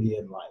early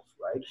in life,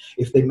 right?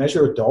 If they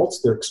measure adults,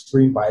 there are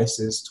extreme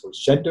biases towards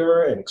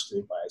gender and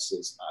extreme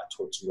biases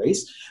towards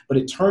race. But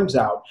it turns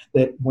out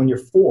that when you're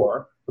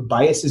 4, the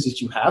biases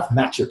that you have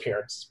match your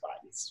parents'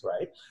 bias,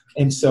 right?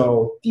 And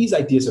so these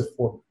ideas are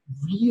formed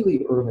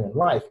really early in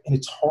life, and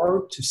it's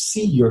hard to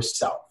see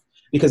yourself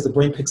because the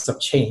brain picks up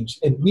change,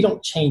 and we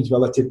don't change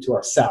relative to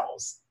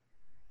ourselves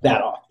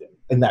that often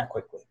and that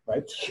quickly,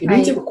 right? It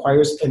means it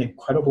requires an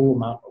incredible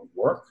amount of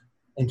work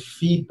and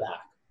feedback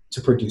to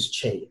produce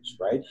change,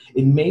 right?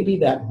 It may be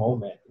that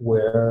moment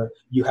where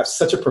you have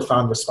such a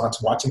profound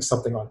response watching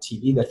something on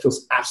TV that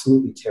feels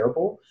absolutely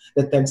terrible,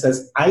 that then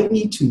says, I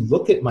need to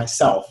look at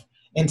myself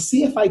and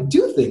see if I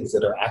do things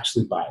that are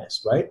actually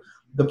biased, right?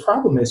 The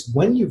problem is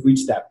when you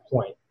reach that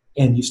point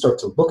and you start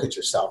to look at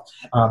yourself,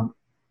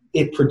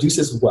 it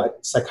produces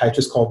what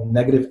psychiatrists call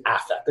negative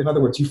affect. In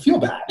other words, you feel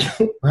bad,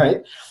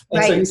 right?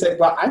 And so you say,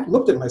 well, I've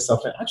looked at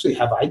myself and actually,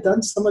 have I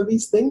done some of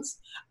these things?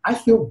 I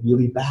feel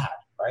really bad,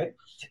 right?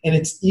 And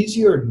it's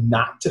easier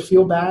not to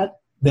feel bad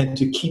than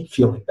to keep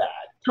feeling bad.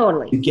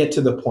 Totally. To get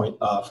to the point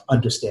of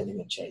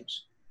understanding and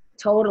change.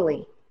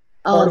 Totally.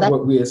 Oh, Part of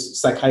what we as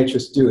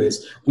psychiatrists do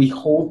is we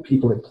hold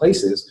people in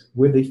places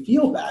where they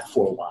feel bad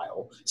for a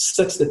while,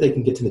 such that they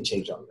can get to the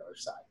change on the other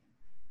side.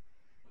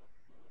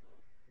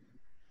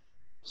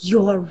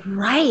 you're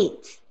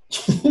right.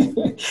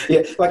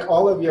 Yeah, like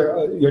all of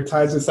your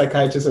times with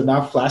psychiatrists are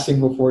now flashing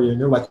before you, and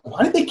you're like,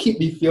 why do they keep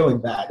me feeling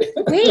bad?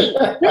 Wait,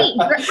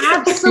 you're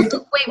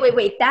absolutely,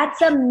 wait.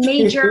 That's a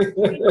major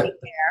point right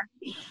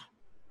there.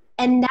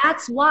 And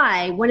that's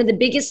why one of the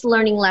biggest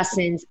learning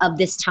lessons of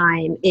this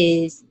time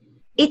is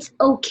it's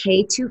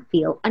okay to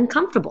feel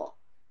uncomfortable.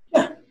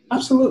 Yeah,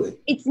 absolutely.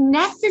 It's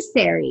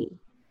necessary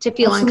to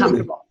feel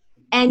uncomfortable.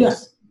 And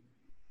yes.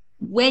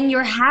 When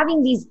you're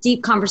having these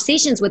deep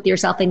conversations with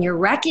yourself and you're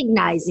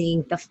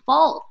recognizing the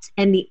fault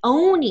and the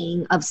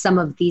owning of some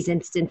of these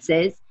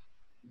instances,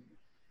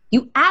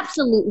 you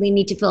absolutely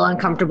need to feel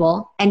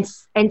uncomfortable and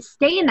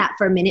stay in that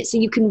for a minute so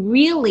you can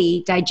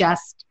really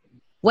digest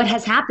what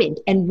has happened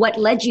and what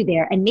led you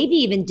there, and maybe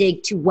even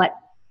dig to what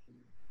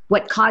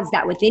caused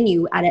that within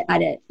you at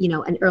a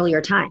an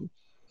earlier time.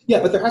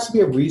 Yeah, but there has to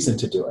be a reason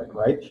to do it,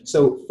 right?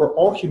 So for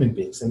all human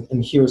beings,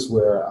 and here's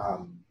where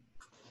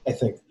I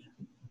think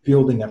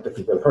building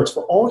empathy really hurts.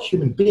 For all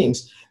human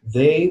beings,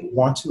 they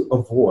want to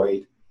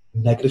avoid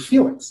negative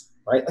feelings,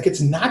 right? Like,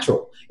 it's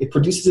natural. It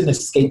produces an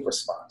escape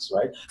response,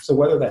 right? So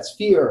whether that's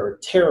fear or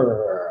terror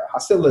or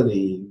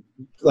hostility,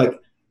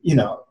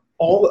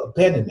 all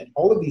abandonment,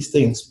 all of these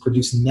things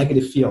produce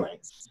negative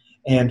feelings.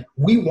 And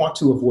we want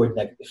to avoid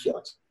negative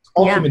feelings.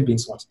 All human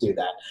beings want to do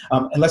that,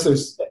 unless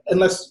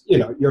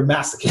you're a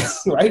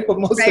masochist, right? But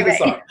most of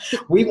us are.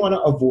 We want to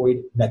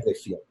avoid negative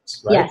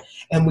feelings, right? Yes.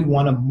 And we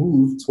want to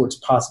move towards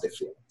positive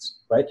feelings,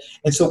 right?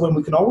 And so when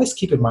we can always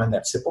keep in mind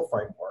that simple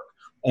framework,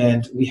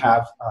 and we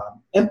have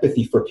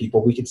empathy for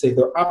people, we can say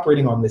they're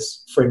operating on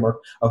this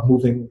framework of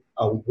moving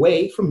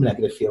away from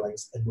negative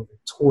feelings and moving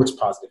towards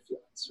positive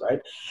feelings,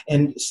 right?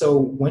 And so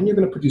when you're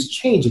going to produce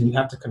change and you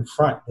have to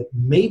confront that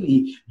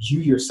maybe you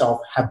yourself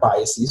have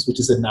biases, which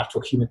is a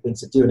natural human thing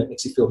to do, and it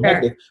makes you feel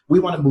negative, we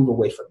want to move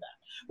away from that.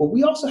 But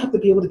we also have to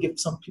be able to give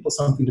some people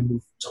something to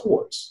move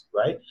towards,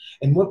 right?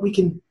 And what we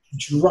can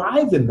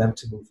drive in them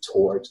to move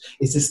towards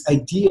is this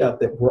idea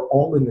that we're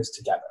all in this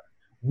together.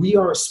 We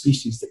are a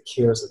species that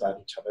cares about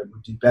each other.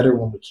 We do better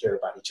when we care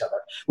about each other,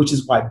 which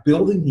is why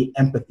building the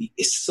empathy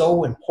is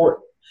so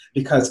important,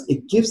 because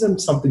it gives them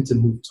something to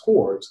move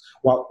towards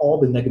while all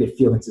the negative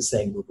feelings is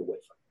saying move away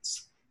from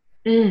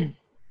this.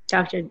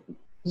 Doctor,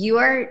 you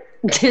are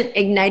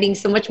igniting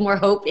so much more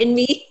hope in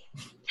me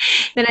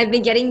than I've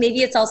been getting.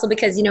 Maybe it's also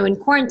because, in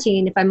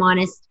quarantine, if I'm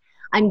honest,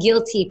 I'm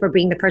guilty for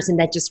being the person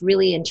that just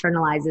really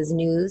internalizes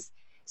news.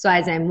 So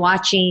as I'm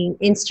watching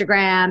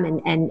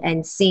Instagram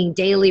and seeing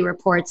daily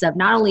reports of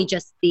not only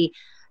just the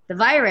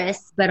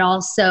virus, but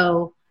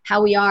also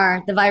how we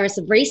are, the virus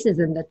of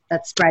racism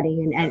that's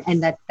spreading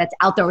and that's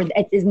out there,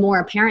 it is more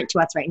apparent to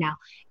us right now.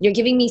 You're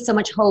giving me so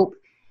much hope,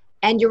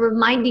 and you're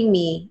reminding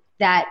me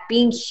that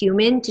being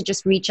human, to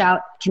just reach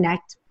out,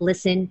 connect,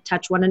 listen,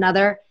 touch one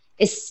another,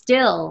 is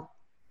still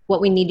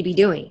what we need to be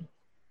doing.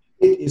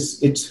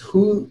 It's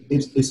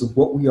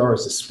what we are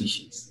as a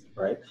species,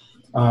 right?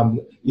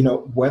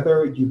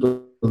 Whether you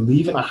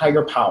believe in a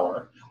higher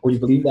power, or you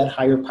believe that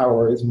higher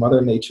power is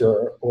Mother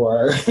Nature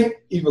or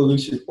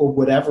evolution or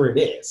whatever it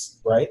is,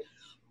 right?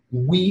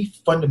 We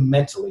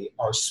fundamentally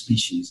are a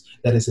species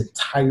that is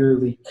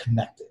entirely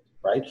connected,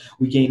 right?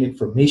 We gain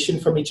information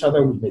from each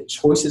other. We make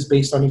choices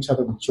based on each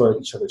other. We enjoy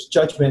each other's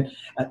judgment.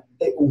 And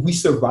we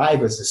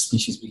survive as a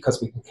species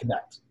because we can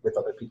connect with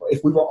other people.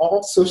 If we were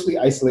all socially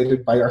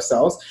isolated by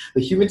ourselves,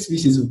 the human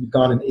species would be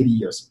gone in 80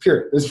 years,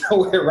 period. There's no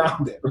way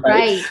around it,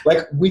 right?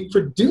 Like, we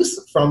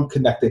produce from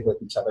connecting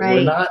with each other. Right.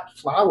 We're not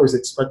flowers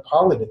that spread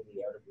pollen in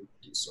the air to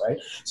reproduce, right?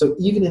 So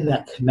even in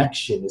that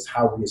connection is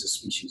how we as a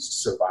species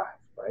survive.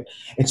 Right?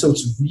 And so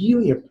it's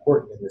really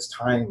important in this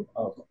time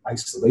of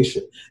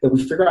isolation that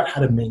we figure out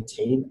how to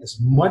maintain as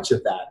much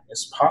of that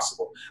as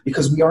possible,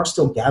 because we are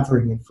still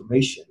gathering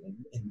information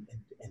and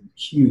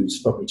cues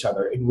from each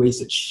other in ways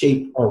that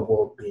shape our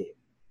world being.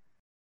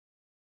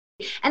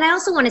 And I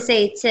also want to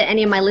say to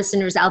any of my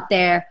listeners out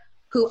there,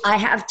 who I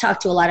have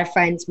talked to a lot of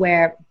friends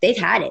where they've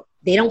had it.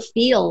 They don't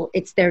feel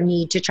it's their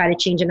need to try to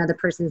change another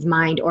person's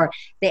mind, or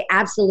they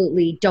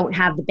absolutely don't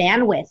have the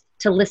bandwidth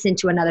to listen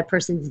to another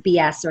person's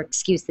BS or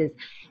excuses.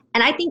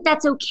 And I think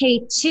that's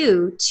okay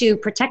too, to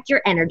protect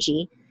your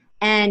energy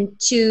and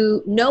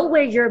to know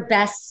where your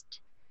best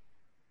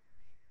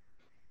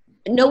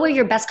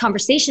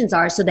conversations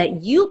are, so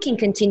that you can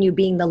continue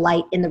being the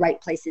light in the right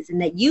places,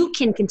 and that you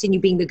can continue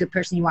being the good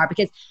person you are.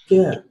 Because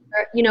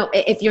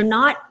if you're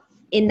not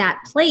in that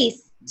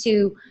place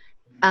to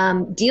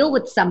deal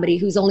with somebody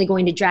who's only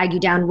going to drag you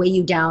down, weigh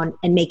you down,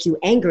 and make you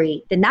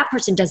angry, then that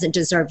person doesn't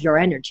deserve your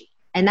enery.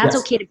 And that's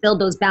okay to build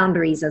those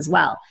boundaries as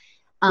well.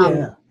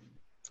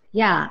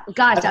 Yeah.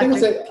 God,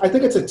 I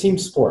think it's a team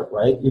sport,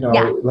 right?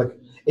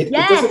 It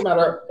doesn't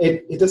matter.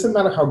 It doesn't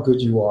matter how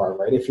good you are,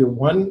 right? If you're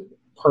one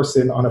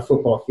person on a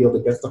football field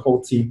against the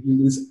whole team,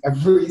 you lose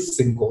every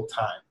single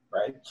time,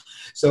 right?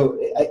 So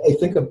I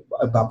think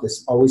about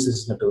this always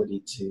as an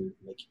ability to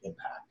make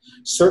impact.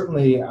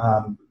 Certainly,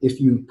 if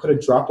you put a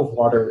drop of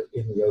water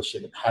in the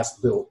ocean, it has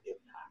little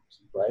impact,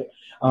 right?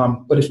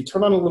 But if you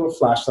turn on a little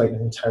flashlight in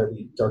an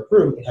entirely dark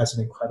room, it has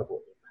an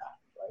incredible impact,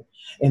 right?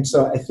 And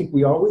so I think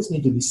we always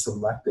need to be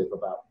selective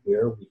about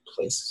where we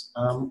place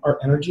our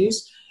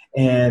energies.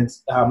 And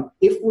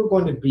if we're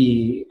going to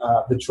be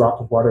the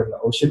drop of water in the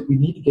ocean, we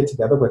need to get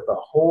together with a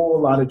whole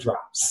lot of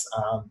drops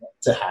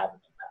to have an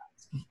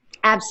impact.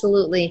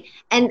 Absolutely.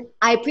 And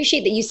I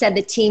appreciate that you said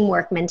the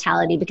teamwork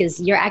mentality, because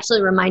you're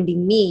actually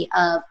reminding me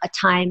of a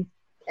time,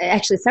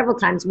 actually several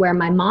times, where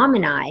my mom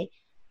and I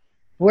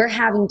were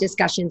having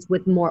discussions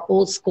with more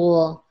old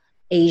school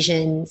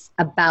Asians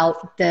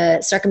about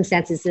the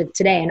circumstances of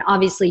today. And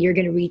obviously you're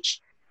going to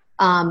reach,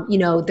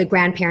 the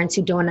grandparents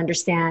who don't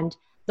understand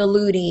the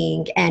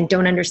looting and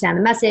don't understand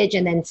the message.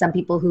 And then some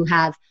people who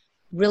have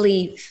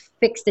really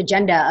fixed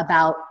agenda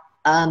about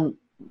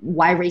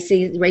why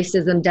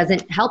racism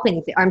doesn't help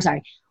anything. Or, I'm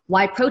sorry,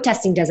 why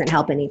protesting doesn't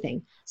help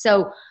anything.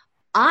 So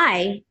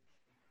I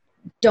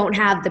don't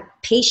have the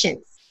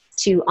patience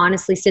to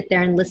honestly sit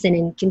there and listen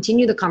and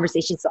continue the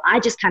conversation. So I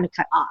just kind of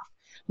cut off.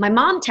 My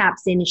mom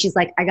taps in and she's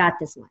like, I got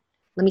this one.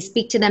 Let me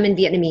speak to them in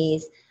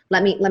Vietnamese.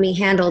 Let me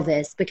handle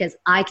this, because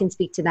I can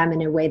speak to them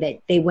in a way that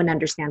they wouldn't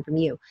understand from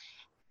you.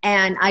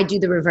 And I do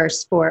the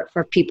reverse for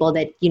people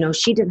that,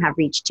 she didn't have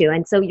reach to.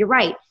 And so you're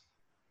right.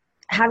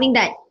 Having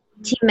that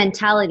team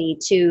mentality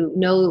to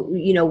know,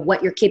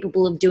 what you're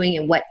capable of doing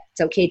and what's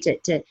okay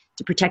to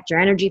protect your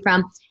energy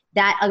from,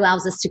 that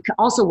allows us to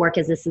also work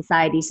as a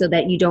society, so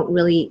that you don't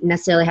really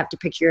necessarily have to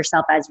picture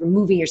yourself as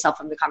removing yourself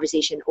from the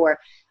conversation or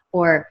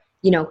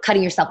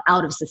cutting yourself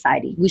out of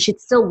society. We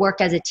should still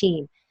work as a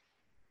team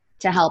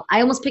to help. I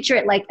almost picture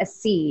it like a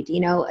seed,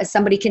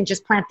 somebody can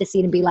just plant the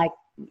seed and be like,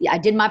 yeah, I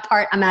did my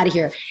part, I'm out of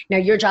here. Now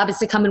your job is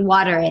to come and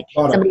water it.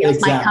 Somebody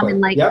else might come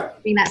and bring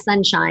that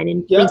sunshine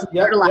and bring some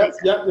fertilizer.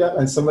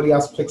 And somebody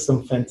else picks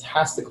some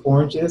fantastic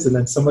oranges, and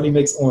then somebody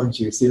makes orange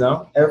juice,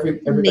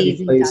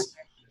 Everybody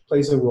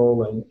plays a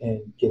role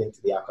in getting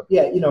to the outcome.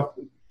 Yeah,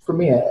 for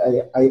me,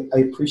 I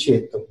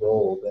appreciate the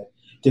role that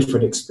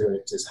different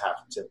experiences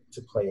have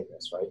to play in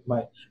this,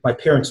 right? My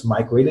parents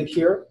migrated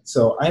here,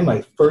 so I'm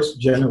a first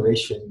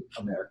generation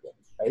American.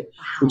 Right?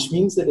 Wow. Which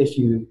means that if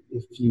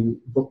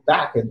you look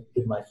back in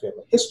my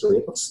family history,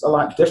 it looks a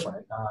lot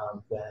different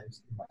than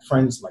my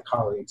friends, my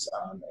colleagues,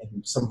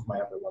 and some of my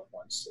other loved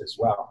ones as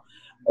well.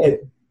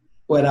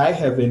 But I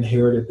have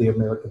inherited the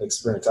American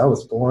experience. I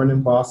was born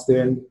in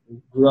Boston,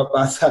 grew up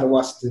outside of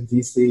Washington,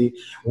 D.C.,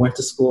 went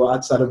to school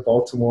outside of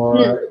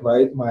Baltimore,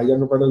 right? My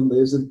younger brother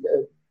lives in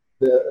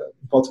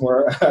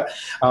Baltimore,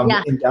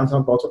 in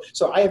downtown Baltimore.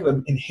 So I have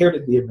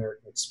inherited the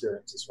American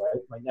experiences,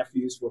 right? My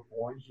nephews were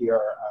born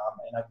here,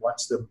 and I've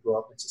watched them grow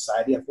up in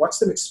society. I've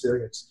watched them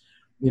experience,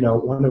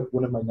 one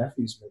of my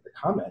nephews made the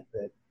comment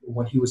that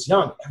when he was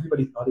young,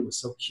 everybody thought he was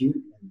so cute,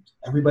 and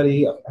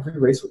everybody of every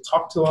race would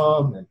talk to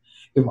him and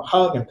give him a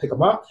hug and pick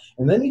him up.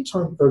 And then he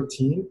turned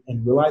 13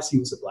 and realized he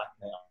was a black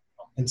male.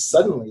 And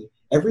suddenly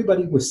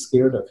everybody was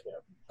scared of him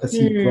because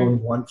he'd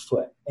grown 1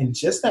 foot. And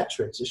just that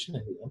transition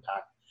and the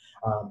impact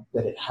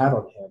that it had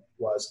on him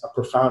was a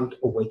profound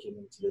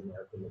awakening to the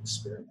American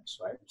experience,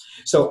 right?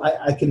 So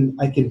I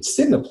can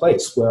sit in a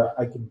place where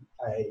I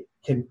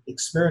can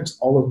experience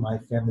all of my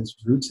family's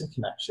roots and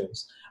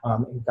connections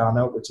in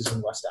Ghana, which is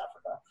in West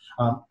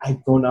Africa.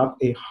 I've grown up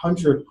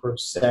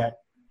 100%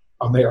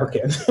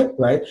 American,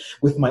 right?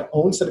 With my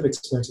own set of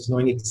experiences,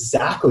 knowing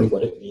exactly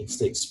what it means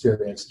to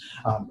experience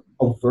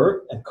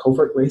overt and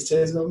covert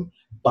racism,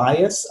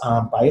 bias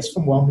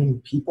from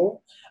well-meaning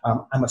people.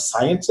 I'm a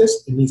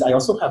scientist. It means I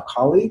also have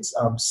colleagues,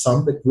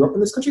 some that grew up in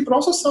this country, but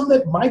also some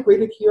that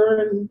migrated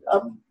here and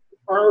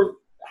are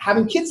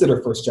having kids that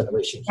are first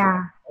generation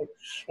here.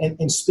 Right?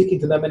 And speaking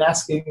to them and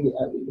asking,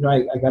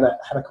 I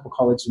had a couple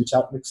colleagues reach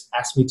out and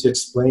ask me to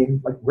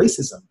explain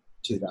racism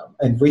to them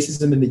and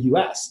racism in the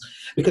U.S.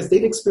 because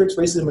they'd experienced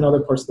racism in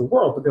other parts of the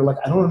world, but they're like,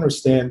 I don't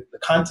understand the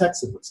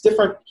context and what's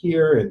different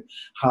here and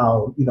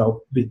how,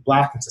 being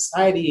black in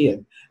society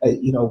and,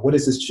 what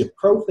is this Jim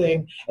Crow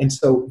thing? And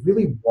so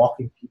really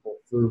walking people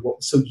through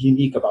what's so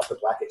unique about the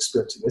black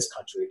experience in this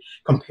country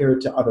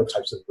compared to other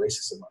types of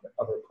racism in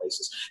other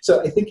places.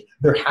 So I think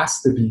there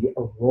has to be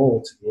a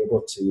role to be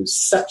able to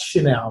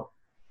section out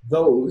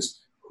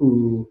those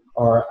who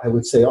are, I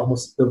would say,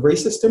 almost the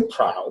racist and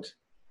proud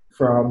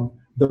from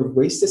the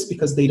racist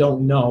because they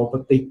don't know,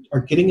 but they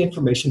are getting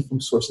information from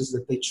sources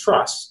that they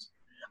trust.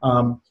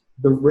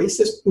 The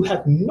racist who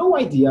have no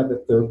idea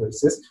that they're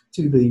racist,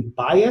 to the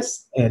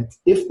bias, and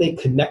if they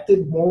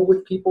connected more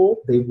with people,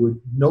 they would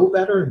know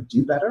better and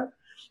do better.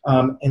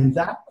 And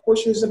that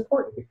portion is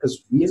important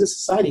because we as a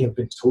society have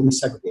been totally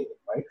segregated,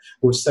 right?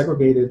 We're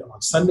segregated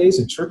on Sundays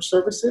and church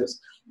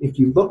services. If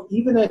you look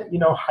even at,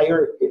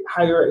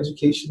 higher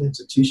education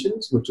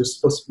institutions, which are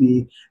supposed to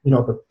be,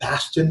 the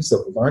bastions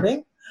of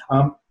learning,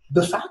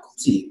 the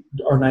faculty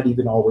are not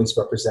even always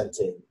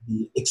representing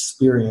the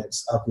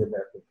experience of the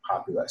American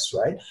populace,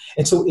 right?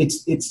 And so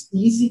it's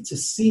easy to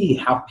see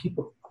how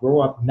people grow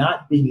up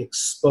not being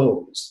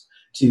exposed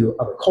to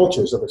other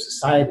cultures, other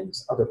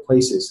societies, other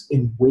places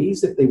in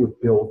ways that they would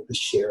build the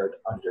shared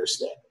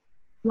understanding.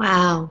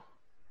 Wow.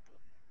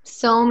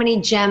 So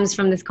many gems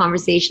from this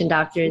conversation,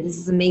 Doctor. This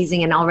is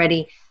amazing. And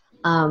already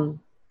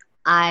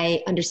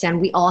I understand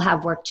we all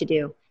have work to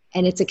do.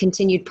 And it's a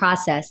continued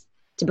process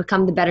to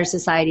become the better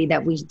society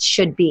that we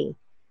should be,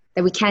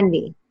 that we can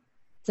be.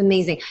 It's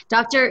amazing.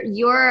 Doctor,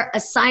 you're a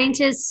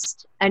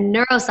scientist, a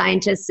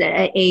neuroscientist,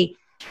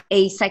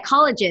 a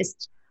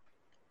psychologist.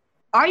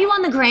 Are you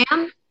on the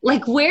gram?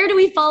 Like, where do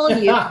we follow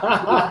you?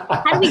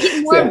 How do we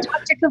get more of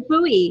Dr.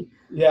 Kafui?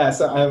 Yeah,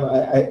 so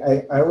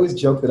I always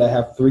joke that I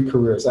have 3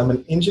 careers. I'm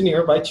an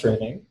engineer by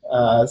training.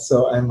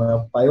 So I'm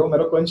a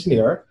biomedical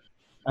engineer.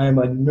 I'm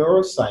a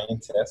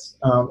neuroscientist.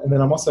 And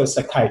then I'm also a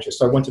psychiatrist.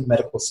 So I went to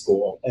medical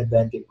school and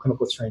then did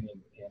clinical training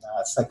in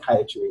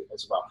psychiatry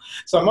as well.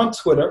 So I'm on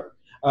Twitter.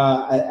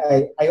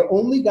 I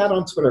only got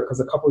on Twitter because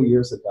a couple of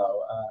years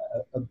ago,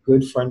 a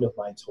good friend of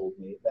mine told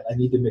me that I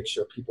need to make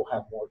sure people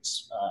have more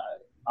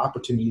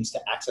opportunities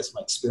to access my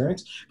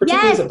experience,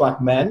 particularly as a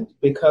Black man,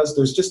 because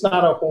there's just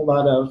not a whole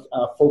lot of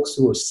folks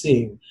who are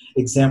seeing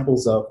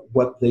examples of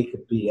what they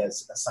could be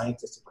as a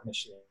scientist and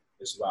clinician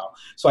as well.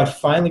 So I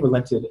finally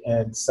relented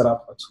and set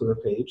up a Twitter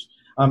page.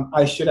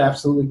 I should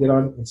absolutely get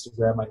on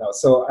Instagram, I know.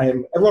 So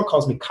everyone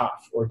calls me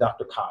Kaf or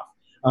Dr. Kaf.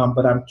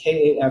 But I'm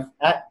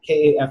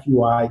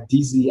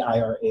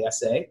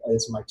KAFUIDZIRASA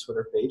is my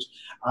Twitter page.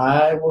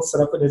 I will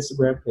set up an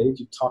Instagram page.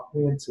 You talk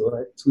me into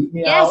it. Tweet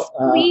me out. Yes,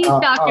 please,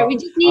 Doctor. We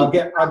just need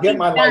I'll get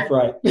my life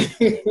right.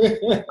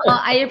 Well,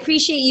 I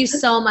appreciate you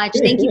so much.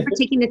 Thank you for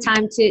taking the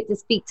time to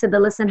speak to the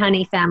Listen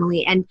Honey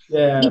family, and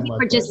thank you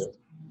for just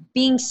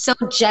being so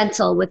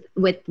gentle with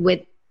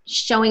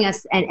showing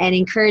us and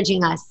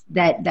encouraging us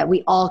that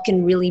we all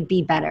can really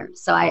be better.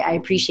 So I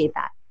appreciate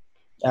that.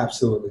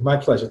 Absolutely. My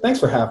pleasure. Thanks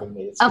for having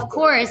me. Of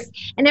course.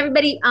 And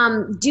everybody,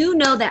 do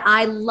know that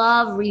I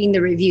love reading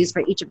the reviews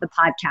for each of the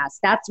podcasts.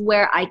 That's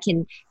where I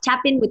can tap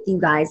in with you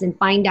guys and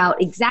find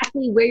out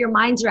exactly where your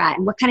minds are at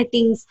and what kind of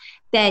things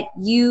that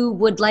you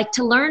would like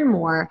to learn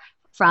more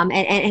from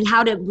and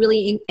how to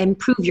really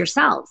improve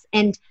yourselves.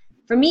 And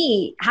for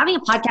me, having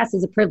a podcast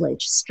is a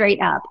privilege, straight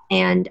up.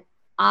 And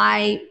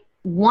I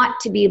want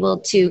to be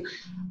able to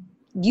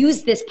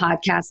use this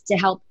podcast to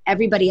help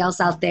everybody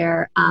else out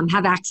there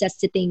have access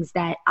to things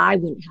that I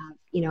wouldn't have,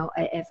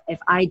 if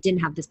I didn't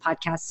have this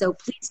podcast. So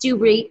please do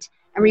rate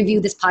and review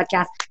this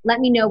podcast. Let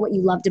me know what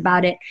you loved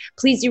about it.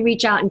 Please do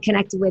reach out and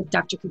connect with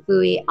Dr.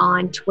 Kafui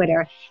on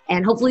Twitter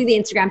and hopefully the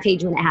Instagram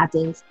page when it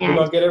happens. And we're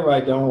going to get it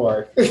right. Don't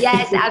worry.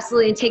 Yes,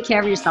 absolutely. And take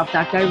care of yourself,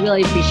 Doctor. I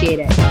really appreciate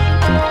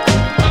it.